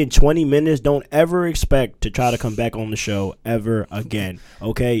within 20 minutes, don't ever expect to try to come back on the show ever again.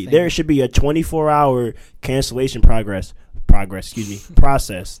 Okay, there should be a 24-hour cancellation process.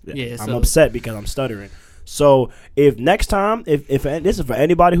 Yeah, I'm so- upset because I'm stuttering. So if next time, if this is for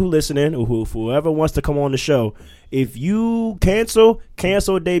anybody who listening or whoever wants to come on the show, if you cancel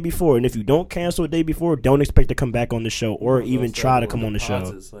a day before, and if you don't cancel a day before, don't expect to come back on the show or even try to come on the show.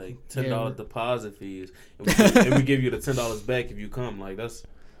 Deposits, like $10 deposit fees, and we give you the $10 back if you come. Like that's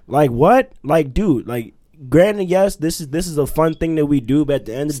Like what? Like dude, like granted, yes, this is a fun thing that we do, but at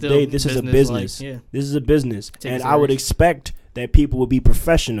the end of the Still day, this is a business. like, yeah. This is a business, Take and it I would serious. expect that people would be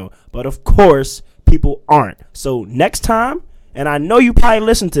professional, but of course, people aren't. So next time, and I know you probably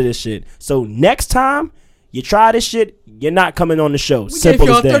listen to this shit. So next time you try this shit, you're not coming on the show. We Simple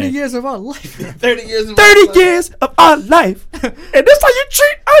gave as y'all that. 30 years of our life. 30 years. 30 years of our life, and this how you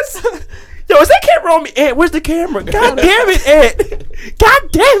treat us. Yo, is that camera on me? Ed, where's the camera? God damn it, Ed. God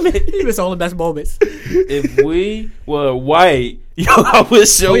damn it. He was all the best moments. If we were white, yo, I would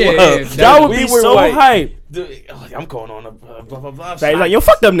show Oh, yeah, up. yeah, Y'all would We be were so white. hyped. Dude, I'm going on a blah blah blah. Right, he's like, yo,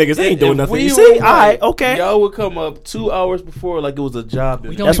 fuck them niggas. They ain't doing If nothing. we You were see? white, All right, okay. Y'all would come up 2 hours before like it was a job. We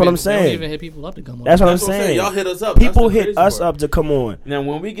to don't That's what even- I'm saying. We don't even hit people up to come on. That's what I'm That's what I'm saying. saying. Y'all hit us up. People That's the hit crazy us part. up to come on. Now,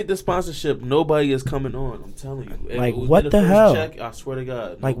 when we get the sponsorship, nobody is coming on. I'm telling you. If Like, we what get the first hell? Check, I swear to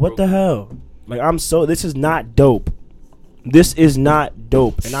God. Like, what the hell? Like, this is not dope. This is not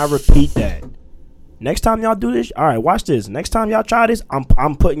dope. And I repeat that. Next time y'all do this, all right, watch this. Next time y'all try this,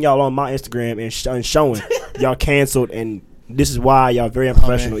 I'm putting y'all on my Instagram and showing y'all canceled, and this is why y'all very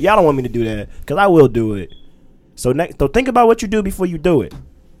unprofessional. Y'all don't want me to do that, because I will do it. So think about what you do before you do it.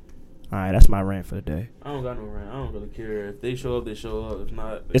 All right, that's my rant for the day. I don't got no rant. I don't really care. If they show up, they show up. If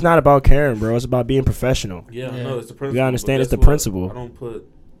not, It's not about caring, bro. It's about being professional. yeah, Yeah. I know it's the principle. gotta understand but it's the guess what? principle. I don't put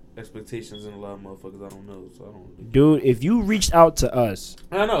expectations in a lot of motherfuckers I don't know, so I don't really. Dude, if you reached out to us,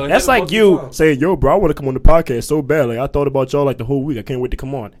 I know. it that's happens like most of you the time. saying, yo, bro, I want to come on the podcast so bad. Like, I thought about y'all like the whole week. I can't wait to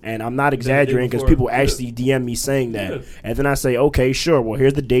come on. And I'm not exaggerating because before, people yeah. actually DM me saying that. Yeah. And then I say, okay, sure. Well,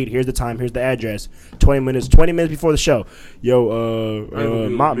 here's the date. Here's the time. Here's the address. 20 minutes before the show. Yo,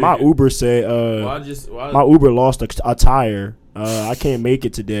 my Uber said, my Uber lost a tire. I can't make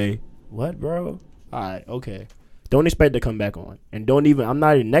it today. What, bro? All right, okay. Don't expect to come back on. And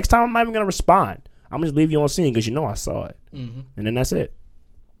next time I'm not even going to respond. I'm just leave you on scene because you know I saw it. Mm-hmm. And then that's it.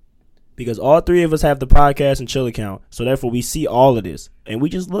 Because all three of us have the podcast and chill account. So therefore we see all of this. And we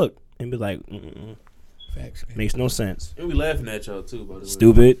just look and be like, Facts. makes no sense. And we laughing at y'all too, by the way.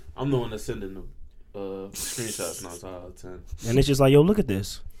 Stupid. I'm the one that's sending the screenshots 9 out of 10. And it's just like, yo, look at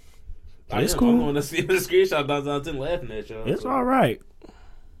this. It's I'm cool. the one that's sending the screenshots 9 out of 10 laughing at y'all. It's so. all right.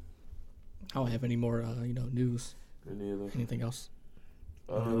 I don't have any more, news. Me neither. Anything else?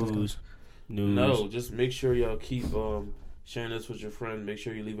 News. No, just make sure y'all keep sharing this with your friend. Make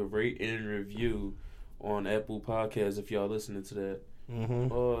sure you leave a rate and review on Apple Podcasts if y'all listening to that. Mm-hmm.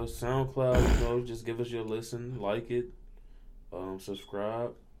 SoundCloud, just give us your listen, like it,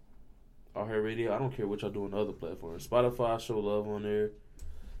 Subscribe. iHeartRadio. I don't care what y'all do on the other platforms. Spotify, show love on there.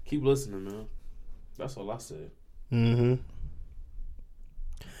 Keep listening, man. That's all I said.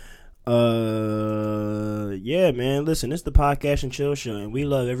 Yeah, man. Listen, it's the Podcast and Chill Show, and we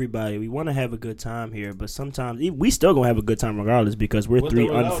love everybody. We want to have a good time here, but sometimes we still gonna have a good time regardless because we're three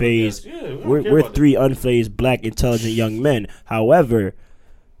unfazed. We're three unfazed, black, intelligent young men. However,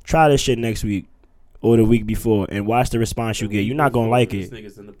 try this shit next week or the week before and watch the response you get. You're not gonna like it.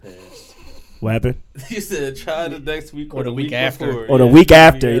 Niggas in the past. What happened? You said try the next week Or the week after. before. Or the week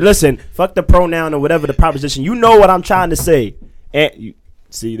after. Listen, fuck the pronoun or whatever the proposition. You know what I'm trying to say. And you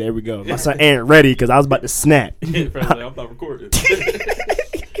see, there we go. My son ain't ready because I was about to snap. I'm not recording.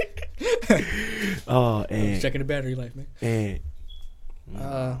 Oh, and Checking the battery life, man. and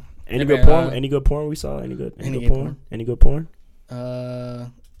any yeah, good man, porn? Any good porn we saw? Any good Any porn? porn? Any good porn? No,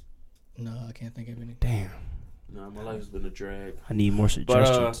 I can't think of any. Damn, Nah, my life has been a drag. I need more But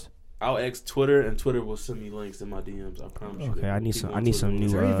suggestions. I'll ask Twitter, and Twitter will send me links in my DMs. I promise you. Okay, that. I need People some. on I need Twitter some will new.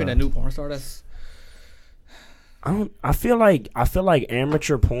 Is there even a new porn star that's I feel like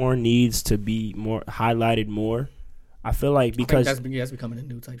amateur porn needs to be more highlighted more. I feel like because that's becoming a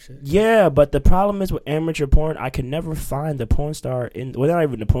new type shit. yeah, but the problem is with amateur porn, I can never find the porn star in. Well, not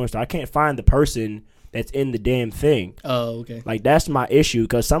even the porn star. I can't find the person that's in the damn thing. Oh, okay. Like that's my issue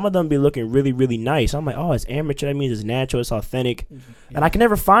because some of them be looking really, really nice. I'm like, oh, it's amateur. That means it's natural. It's authentic, and I can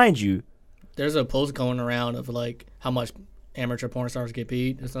never find you. There's a post going around of like how much amateur porn stars get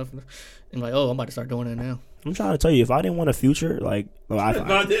paid and stuff. And like, oh, I'm about to start doing it now. I'm trying to tell you, if I didn't want a future, like, I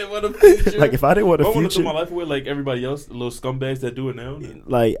didn't want a future. like if I didn't want a I want to future, throw my life away like everybody else, little scumbags that do it now.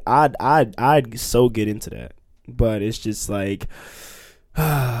 like I'd so get into that. But it's just like,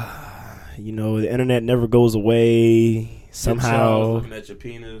 you know, the internet never goes away. Somehow, looking at your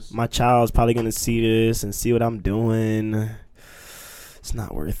penis. my child's probably gonna see this and see what I'm doing. It's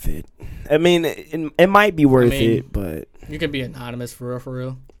not worth it. I mean, it might be worth it, but You can be anonymous for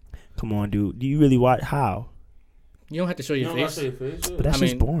real. come on, dude. Do you really watch? How? You don't have to show your face. Show your face. But that's I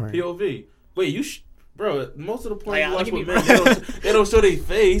just mean, boring. POV. Wait, bro, most of the porn Like, you I'll watch give with you- men, they don't show their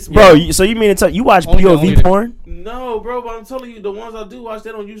face, Bro, so you mean to tell you watch Only POV the- porn? No, bro, but I'm telling you, the ones I do watch,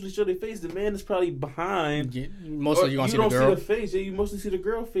 they don't usually show their face. The man is probably behind. Mostly you want to see the don't girl. see the face. Yeah, you mostly see the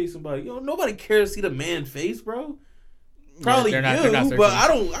girl face. Somebody, nobody cares to see the man face, bro. Probably they're not but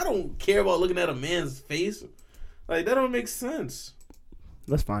searching. I don't care about looking at a man's face. Like that don't make sense.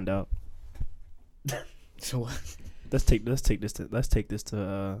 Let's find out. So what? Let's take this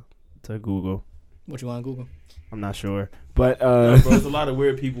to Google. What you want on Google? I'm not sure, but No, bro, there's a lot of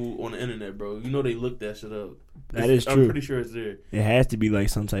weird people on the internet, bro. You know they look that shit up. That is I'm true. pretty sure it's there. it has to be like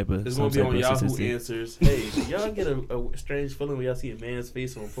some type of. It's some gonna be on type of Yahoo statistic. Answers. Hey, do y'all get a strange feeling when y'all see a man's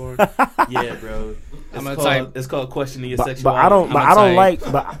face on porn? Yeah, bro. It's called questioning your But sexuality. I don't. But I don't like.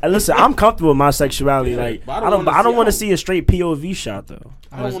 type. But listen, I'm comfortable with my sexuality. Yeah, Like but I don't. But I don't want to see- see a straight POV shot though.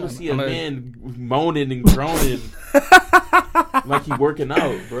 I don't want to see a I'm man moaning and groaning like he working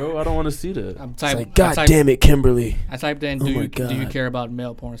out, bro. I don't want to see that. It's like, God damn it, Kimberly. I typed in, Oh do my you God. care about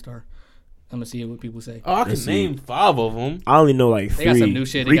male porn star? I'm gonna see what people say. Oh, I can Let's see. name 5 of them. I only know like They 3. got some new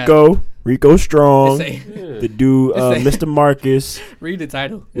shit. They Rico Strong, It say, Yeah. the dude, It say- Mr. Marcus. read the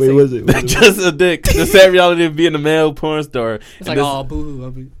title. It Wait, say- was it? Just a dick. The sad reality of being a male porn star. It's And like, this- oh,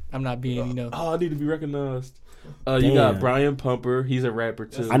 boo, I'm not being, you know. Oh, I need to be recognized. You got Damn. Brian Pumper. He's a rapper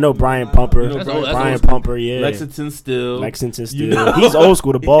too. I know Brian Pumper. You know That's Brian, old- that's Brian old school. Pumper, yeah. Lexington Still. Lexington still. You know? He's old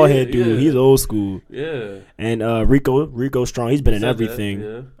school. The bald head Yeah, dude. yeah. He's old school. Yeah. And Rico Strong. He's been in Said that, everything.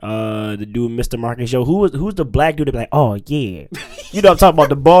 yeah. The dude, Mr. Marcus. Yo, who's the black dude that be like, oh yeah, you know I'm talking about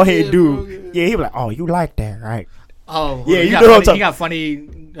the bald head Yeah, dude. bro, Yeah, he be like, oh, you like that, right? Oh, Yeah, he you got know what I'm funny, talking-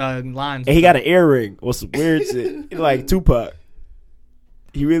 he got funny lines. And he got an earring or some weird shit. He like Tupac.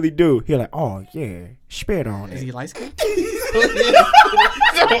 He really do. He like, oh yeah, spit on Is it. he light skinned?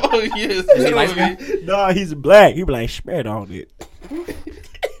 Oh yes. Is he light skinned? Nah, he's black. He be like, spit on it.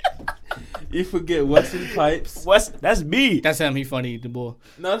 You forget Wesley Pipes. That's me. That's him. He funny, the boy.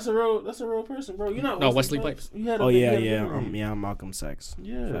 No, that's a real person, bro. You know No, Wesley Pipes. You had a Oh big- yeah, you had a yeah. big one. I'm Malcolm Sachs.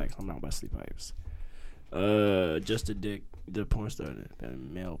 Yeah. Facts. I'm not Wesley Pipes. Just a dick. The porn star, the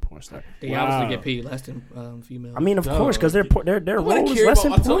male porn star. They Wow. obviously get paid less than female. I mean, of No. course, because their Nobody role is care less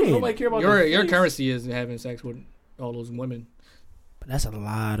about- I told you, nobody important. care about your the face. currency is having sex with all those women. But that's a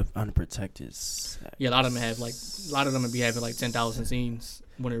lot of unprotected sex. Yeah, a lot of them be having like 10,000 scenes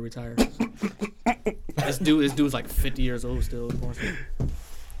when they retire. This dude's like 50 years old still.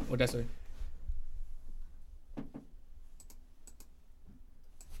 What that say?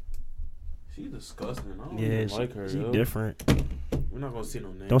 She's disgusting. I don't Yeah, even like her. she yo. different. We're not gonna see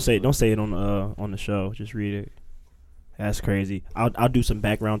no name. Don't say it on the show. Just read it. That's crazy. I'll do some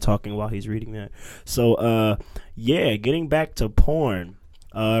background talking while he's reading that. So, yeah, getting back to porn.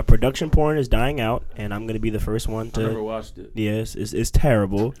 Production porn is dying out, and I'm gonna be the first one to. I never watched it. Yes, it's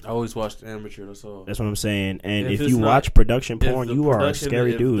terrible. I always watched amateur. That's all. That's what I'm saying. And If if it's you not- watch production If porn, the you are a production-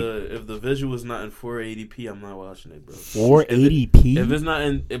 scary if dude. If the visual is not in 480p, I'm not watching it, bro. 480p. If it's not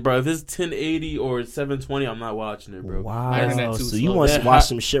in, bro, if it's 1080 or 720, I'm not watching it, bro. Wow. Internet too So you slow. want to That watch hot-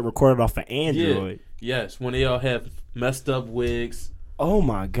 some shit recorded off of Android? Yes, when they all have messed up wigs, Oh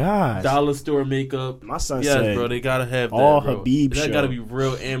my gosh. dollar store makeup. My son Yes, said bro, they gotta have that, all bro. Habib That show. gotta be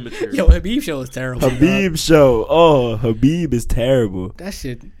real amateur. Yo, Habib show is terrible. Habib show. Oh, Habib is terrible. That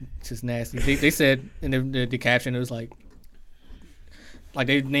shit just nasty. They said in the caption it was like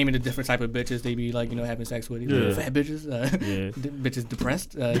they naming the different type of bitches they be like having sex with. Yeah. Fat bitches, Yeah. bitches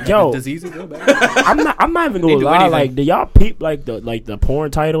depressed, Yo. diseases. Go back. I'm not even They gonna do lie. anything. Like, do y'all peep like the porn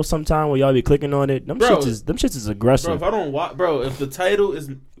title sometime where y'all be clicking on it? Them Bro. shits is Bro, aggressive. if I don't watch, bro, if the title is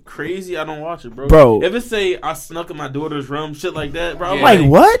crazy, I don't watch it, bro. Bro. If it say I snuck in my daughter's room, shit like that, bro. I'm Yeah. Like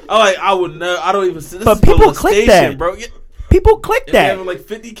what? I would never. I don't even. This But is people click molestation, that. bro. Yeah, People click if they that. having like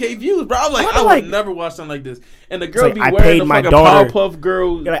 50K views, bro. I'm like, I'm I would like- never watch something like this. And the girl like, be I wearing paid the my fucking daughter- Powerpuff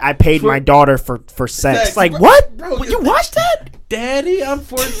Girl. Like, I paid my Tw- daughter for sex. Sex, Like bro. what? Bro, You watch that? Daddy, I'm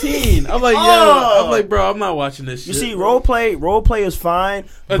 14. I'm like, yo, Oh. I'm like, bro, I'm not watching this You shit. see, bro. role play is fine,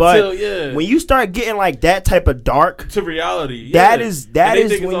 Until, but yeah. when you start getting like that type of dark, to reality. That yeah. is And they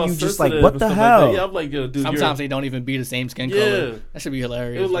think it's when all you just like, sensitive what and the stuff hell? Like that. Yeah, I'm like, yo, dude, Sometimes they don't even be the same skin Yeah. color. That should be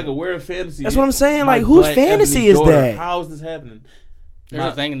hilarious. it was like a weird fantasy. That's what I'm saying. My Like, whose black fantasy ebony is daughter. that? How is this happening? there's My-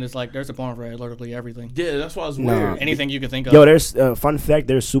 a thing, and it's like there's a porn for literally everything. Yeah, that's why it's Nah. weird. Anything you can think of. Yo, there's fun fact.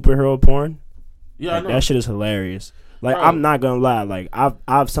 There's superhero porn. Yeah, Like, I know. that shit is hilarious. Like, Bro. I'm not gonna lie. Like,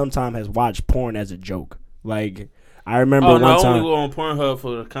 I've sometimes has watched porn as a joke. Like, I remember Oh, one no, I only time. go on Pornhub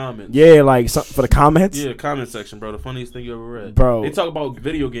for the comments. Yeah, like for the comments. Yeah, comment section, bro. The funniest thing you ever read. Bro. They talk about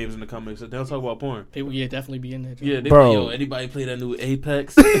video games in the comments. They don't talk about porn. People, definitely be in there. too. Yeah, they Bro. like, yo, anybody play that new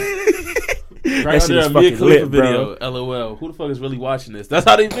Apex? That Right shit under is that Mia fucking Khalifa lit, bro. video. LOL. Who the fuck is really watching this? That's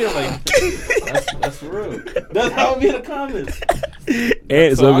how they feel. Like that's for real. That's how it be in the comments.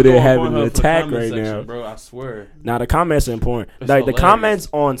 Ants So I over go there on having Pornhub an for the attack comment right section, now. bro. I swear. Now the comments are important. It's Like the hilarious. comments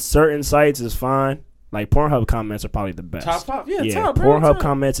on certain sites is fine. Like Pornhub comments are probably the best. Top 5? Yeah, Yeah, top, bro. Pornhub top.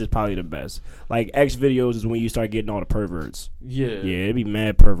 comments is probably the best. Like X videos is when you start getting all the perverts. Yeah. Yeah, it'd be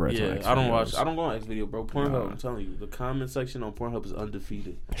mad perverts. on Yeah, X I don't videos. watch. I don't go on X video, bro. Pornhub. Nah. I'm telling you, the comment section on Pornhub is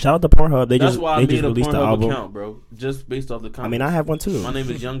undefeated. Shout out to Pornhub. They That's just why I they made just a released the Pornhub album. account, bro. Just based off the comments. I mean, I have one too. My name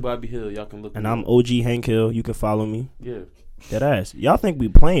is Young Bobby Hill. Y'all can look. And me I'm up. OG Hank Hill. You can follow me. Yeah. Dead ass. Y'all think we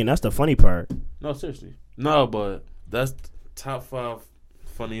playing? That's the funny part. No, seriously. No, but that's top 5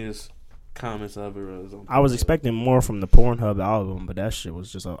 funniest comments I've ever read. I was expecting more from the Pornhub album, but that shit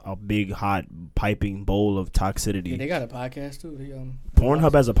was just a big hot piping bowl of toxicity. Yeah, they got a podcast too.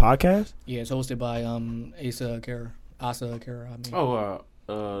 Pornhub as a podcast? Yeah, it's hosted by Asa Akira. I mean,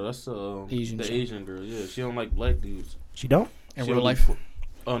 Oh, that's Asian the chick. Asian girl. Yeah, she don't like black dudes. She don't? in She real don't life. do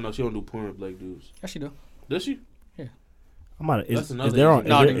oh no, she don't do porn with black dudes. Yes, she do. Does she? I'm out. That's Is another there on?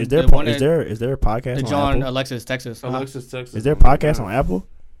 Asian- Is No, there the one is there a podcast The on John Apple? Alexis, Texas. Alexis, Texas. Is there a podcast on Apple?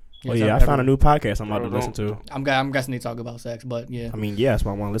 Yeah, Oh it's yeah, on I found a Apple. new podcast I'm about to Bro, listen to. I'm guessing they talk about sex, but yeah, I mean, yeah, that's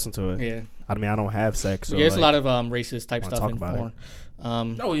why I want to listen to it. yeah, I mean, I don't have sex, so yeah. It's like, a lot of racist type wanna stuff talk in about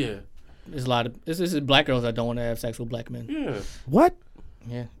porn. Oh yeah, There's a lot of this is black girls that don't want to have sex with black men. yeah. what?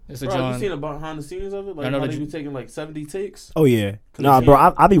 Yeah, it's a Bro, John. you seen the behind the scenes of it? Like I know how that they you- be taking like 70 takes. Oh yeah, Cause nah, it's bro.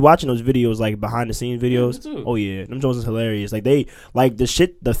 here. I be watching those videos like behind the scenes videos. me too. Oh yeah, them Jones is hilarious. Like they like the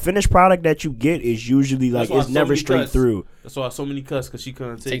shit. The finished product that you get is usually like That's why it's so never many straight cuts. through. That's why so many cuts because she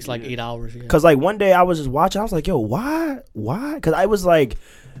couldn't take. takes like it. 8 hours. Yeah. Cause like one day I was just watching, I was like, yo, why? Cause I was like,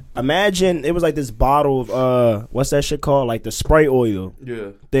 imagine it was like this bottle of what's that shit called? Like the spray oil Yeah.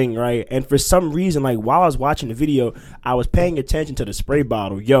 thing, right? And for some reason, like while I was watching the video, I was paying attention to the spray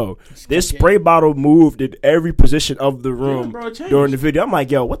bottle. Yo, this spray bottle moved in every position of the room bro, it changed. during the video. I'm like,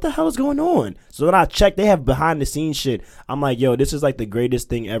 yo, what the hell is going on? So then I checked, they have behind the scenes shit. I'm like, yo, this is like the greatest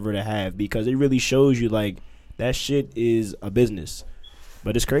thing ever to have because it really shows you like that shit is a business.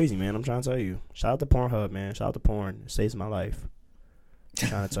 But it's crazy, man. I'm trying to tell you. Shout out to Pornhub, man. Shout out to porn. It saves my life. I'm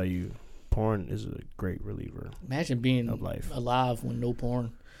trying to tell you, porn is a great reliever. Imagine being Of life. alive with no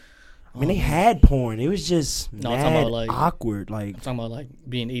porn. I mean, they had porn. It was just No, I'm talking mad about, like- awkward. Like, I'm talking about like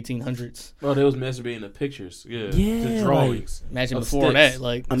being 1800s. Bro, they was masturbating the pictures. Yeah. Yeah, The drawings. Imagine Of before sticks. that,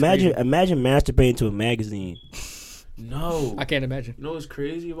 like that's imagine crazy. imagine masturbating to a magazine. No. I can't imagine. You know what's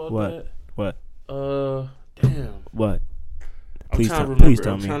crazy about What? that? What? Damn. What? I'm Please trying tell- to remember. please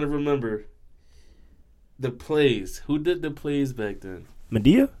tell I'm me. trying to remember. The plays. Who did the plays back then?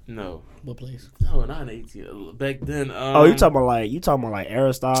 Medea? No. What place? No, not 18. Back then. Oh, you talking about like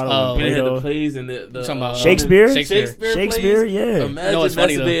Aristotle? Oh, and They had Plato? the plays and the talking about, Shakespeare? Shakespeare, yeah. Imagine No, it's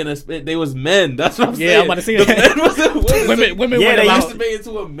funny, masturbating. They was men. That's what I'm saying. Yeah, I'm about to say the that. men was Women Yeah, went they about. masturbating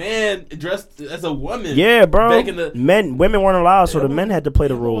to a man dressed as a woman. Yeah, bro. Back in the- Women weren't allowed, so the men had to play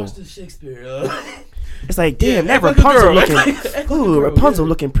the Yeah, role. watch the Shakespeare. It's like, damn, Yeah, that act like a Rapunzel girl. looking. Act like a Ooh, girl, Rapunzel yeah.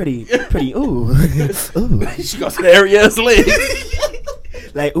 looking pretty. Ooh, ooh. She got to the area's legs.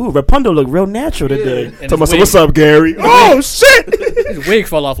 Like, ooh, Rapunzel look real natural today. And Tell his myself, what's up, Gary? Oh shit! His wig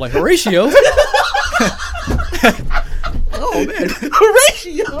fell off like Horatio. Oh man.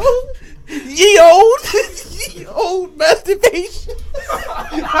 Horatio. Ye old masturbation.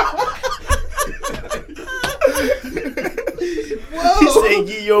 He said,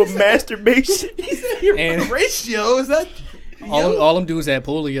 "Ye yo masturbation." And Horatio, is that? all them dudes had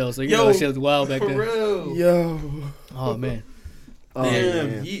polio, so you know that shit was wild back for then. real. Yo. Oh man. Oh, Damn,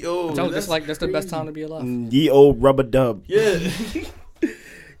 man. ye old. I told you, that's the best time to be alive. Ye old rubber dub. Yeah.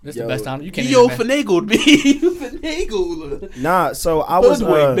 That's Yo. the best time. You can't Ye even old finagled me. You finagled. Nah, so I was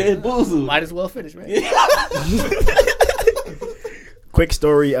Hoodwink, bamboozled. might as well finish, man. quick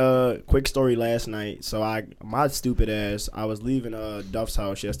story last night. So my stupid ass, I was leaving Duff's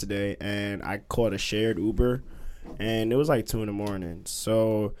house yesterday and I caught a shared Uber and it was like 2 a.m.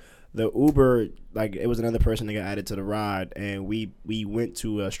 So the Uber, like, it was another person that got added to the ride and we went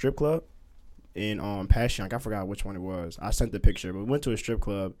to a strip club in Passyunk. I forgot which one it was. I sent the picture, but we went to a strip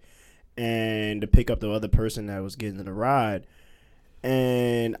club and to pick up the other person that was getting the ride.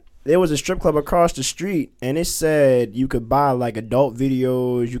 And there was a strip club across the street and it said you could buy like adult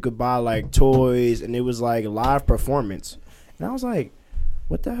videos, you could buy like toys, and it was like live performance. And I was like,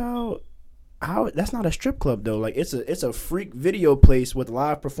 what the hell? How, that's not a strip club though. Like it's a freak video place with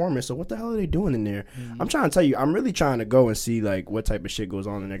live performance. So what the hell are they doing in there? I'm trying to tell you, I'm really trying to go and see like what type of shit goes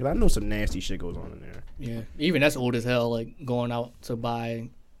on in there, because I know some nasty shit goes on in there. Yeah, even that's old as hell. Like going out to buy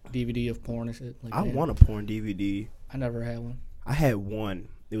DVD of porn and shit. Like, I man, want a porn DVD. I never had one. I had one.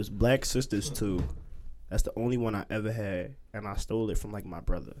 It was Black Sisters 2. That's the only one I ever had, and I stole it from like my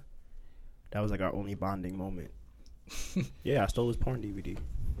brother. That was like our only bonding moment. Yeah, I stole his porn DVD.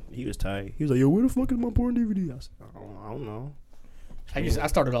 He was tight. He was like, "Yo, where the fuck is my porn DVD?" I said, I don't know. I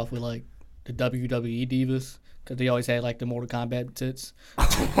started off with like the WWE divas because they always had like the Mortal Kombat tits.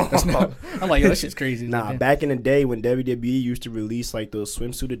 I'm like, yo, that shit's crazy. Nah, man. back in the day when WWE used to release like those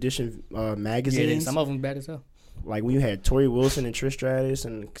swimsuit edition magazines, some of them bad as hell. like when you had Tori Wilson and Trish Stratus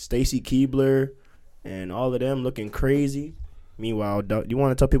and Stacy Keibler and all of them looking crazy. Meanwhile, Duff, you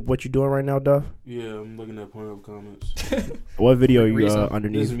want to tell people what you're doing right now, Duff? Yeah, I'm looking at Pornhub comments. What video you Reason. This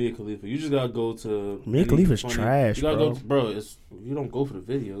underneath? is Mia Khalifa. You just gotta go to Mia any Khalifa's funny- trash, You gotta bro. go, bro. You don't go for the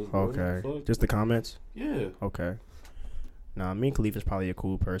videos. Bro. What the Okay, fuck? just the comments. Yeah. Okay. Nah, Mia Khalifa's probably a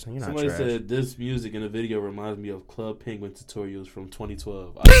cool person. You're not Somebody trash. said this music in the video reminds me of Club Penguin tutorials from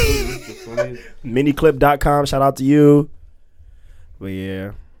 2012. I told you this is the funniest. Miniclip.com, shout out to you. But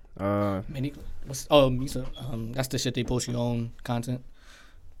yeah. That's the shit they post your own content.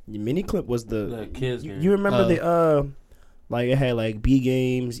 Miniclip was the Like kids game. you remember the like it had like B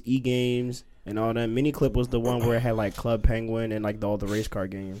games, E games, and all that. Miniclip was the one where it had like Club Penguin and like all the race car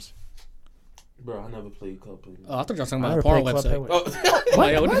games. Bro, I never played Club Penguin. Oh, I thought y'all talking I about a never porn played Club website. Penguin. Oh,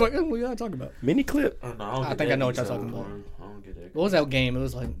 Like, what the fuck? What y'all talking about? Miniclip. no, I get think that I know what y'all detail talking about. porn. I don't get that. What was that game? It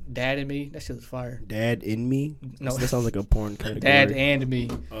was like Dad and Me. That shit was fire. Dad in Me. No. That sounds like a porn category. Dad and Me.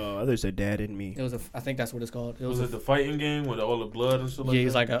 Others said Dad in Me. It was I think that's what it's called. It was, Was it the fighting game with all the blood and shit like yeah. that?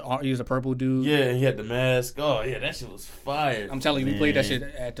 He's like he was a purple dude. Yeah, and he had the mask. Oh, yeah, that shit was fire. I'm telling you, we played that Man.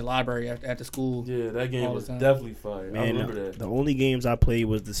 shit at the library at the school. Yeah, that game all the was time. definitely fire. I Man, remember that. the only games I played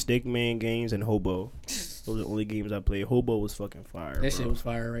was the Stickman games and Hobo. Those are the only games I played. Hobo was fucking fire. That bro. shit was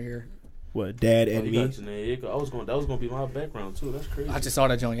fire right here. What, Dad Oh, and you Me? got your name. That was gonna be my background too. That's crazy. I just saw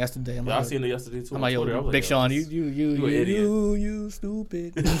that joint yesterday. I'm yeah, I like, seen it yesterday too. I'm on like, Twitter. I yo, was Big like, Sean, yo, you an idiot. you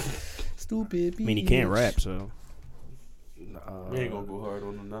stupid, stupid. I mean, he can't rap, so. We ain't gonna go hard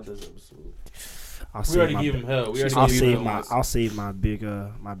on him. Not this episode. I'll We save already my- gave him hell. We already I'll gave save him my hell. I'll save my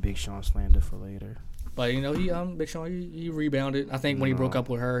big Sean slander for later. But you know, Big Sean, he rebounded. I think when he broke up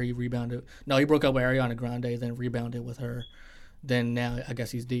with her, he rebounded. No, he broke up with Ariana Grande, then rebounded with her. Then now I guess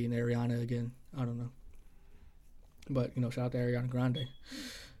he's dating Ariana again. I don't know. But you know, shout out to Ariana Grande.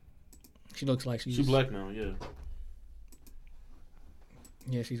 She looks like she's She black now, yeah.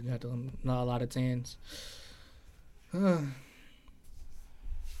 Yeah, she's got not a lot of tans. Where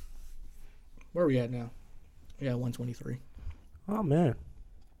are we at now? We got 123. Oh man.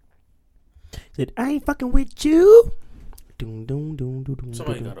 Said I ain't fucking with you.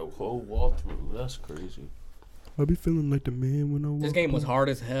 Somebody got a whole walkthrough. That's crazy. I be feeling like the man when I This game was hard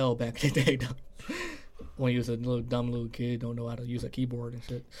as hell back in the day, though. When you was a little dumb little kid, don't know how to use a keyboard and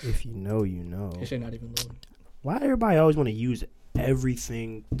shit. If you know, you know. This shit not even loading. Why everybody always want to use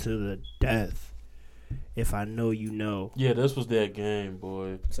everything to the death? If I know, you know. Yeah, this was that game,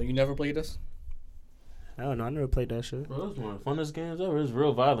 boy. So you never played this? I don't know. I never played that shit. Bro, this was one of the funnest games ever. It's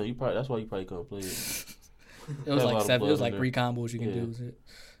real violent. That's why you probably couldn't play it. It was Had a like lot of 7. It was blood like in 3 combos you can Yeah. do. Shit.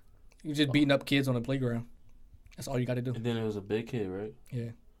 You just beating up kids on the playground. That's all you got to do. And then it was a big kid, right?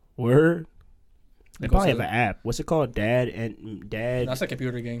 Yeah. Word. They Go probably have to- an app. What's it called? Dad. That's a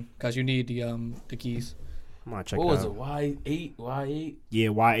computer game because you need the keys. I'm gonna check What it was out. it? Y8? Y8? Yeah,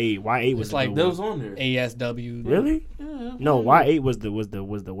 Y8. Y8 was It's the like good That one. was on there. ASW. Really? Yeah. No, Y8 was the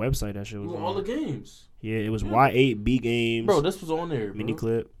website that shit was All the on. games. Yeah, it was Yeah. Y8 B games. Bro, this was on there, bro. mini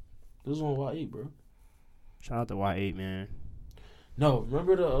clip. This was on Y8, bro. Shout out to Y8, man. No,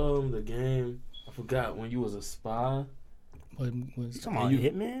 remember the game? I forgot when you was a spy. Was Come on, you-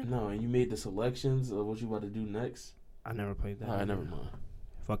 Hitman. No, and you made the selections of what you about to do next. I never played that. All right, never mind.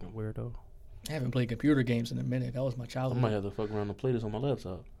 Fucking weirdo. I haven't played computer games in a minute. That was my I childhood. might have to fuck around and play this on my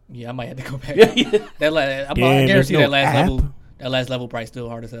laptop. Yeah, I might have to go back. Yeah. I Damn, guarantee there's no that last app? level. That last level probably still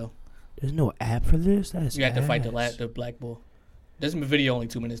hard as hell. There's no app for this. That's You have to fight ass. the black bull. This video only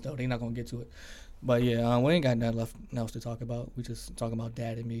 2 minutes though. They're not gonna get to it. But yeah, we ain't got nothing else to talk about. We just talking about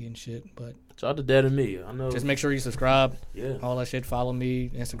Dad and me and shit. But Shout out to Dad and me. I know. just make sure you subscribe. Yeah. All that shit. Follow me,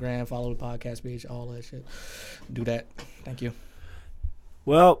 Instagram. Follow the podcast page. All that shit. Do that. Thank you.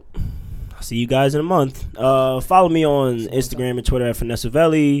 Well, I'll see you guys in a month. Follow me on Instagram and Twitter at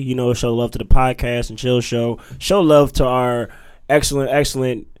FinesseVelli. You know, show love to the podcast and chill show. Show love to our excellent,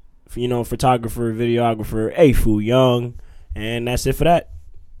 photographer, videographer, Afu Young. And that's it for that.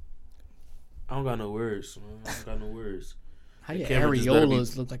 I don't got no words, man. I don't got no words. How The your camera just better be-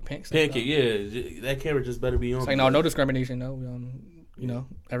 areolas look like pancakes? Pancake, yeah. That camera just better be on. It's like no discrimination. No,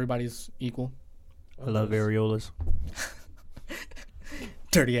 everybody's equal. I love areolas.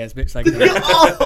 Dirty ass bitch like that.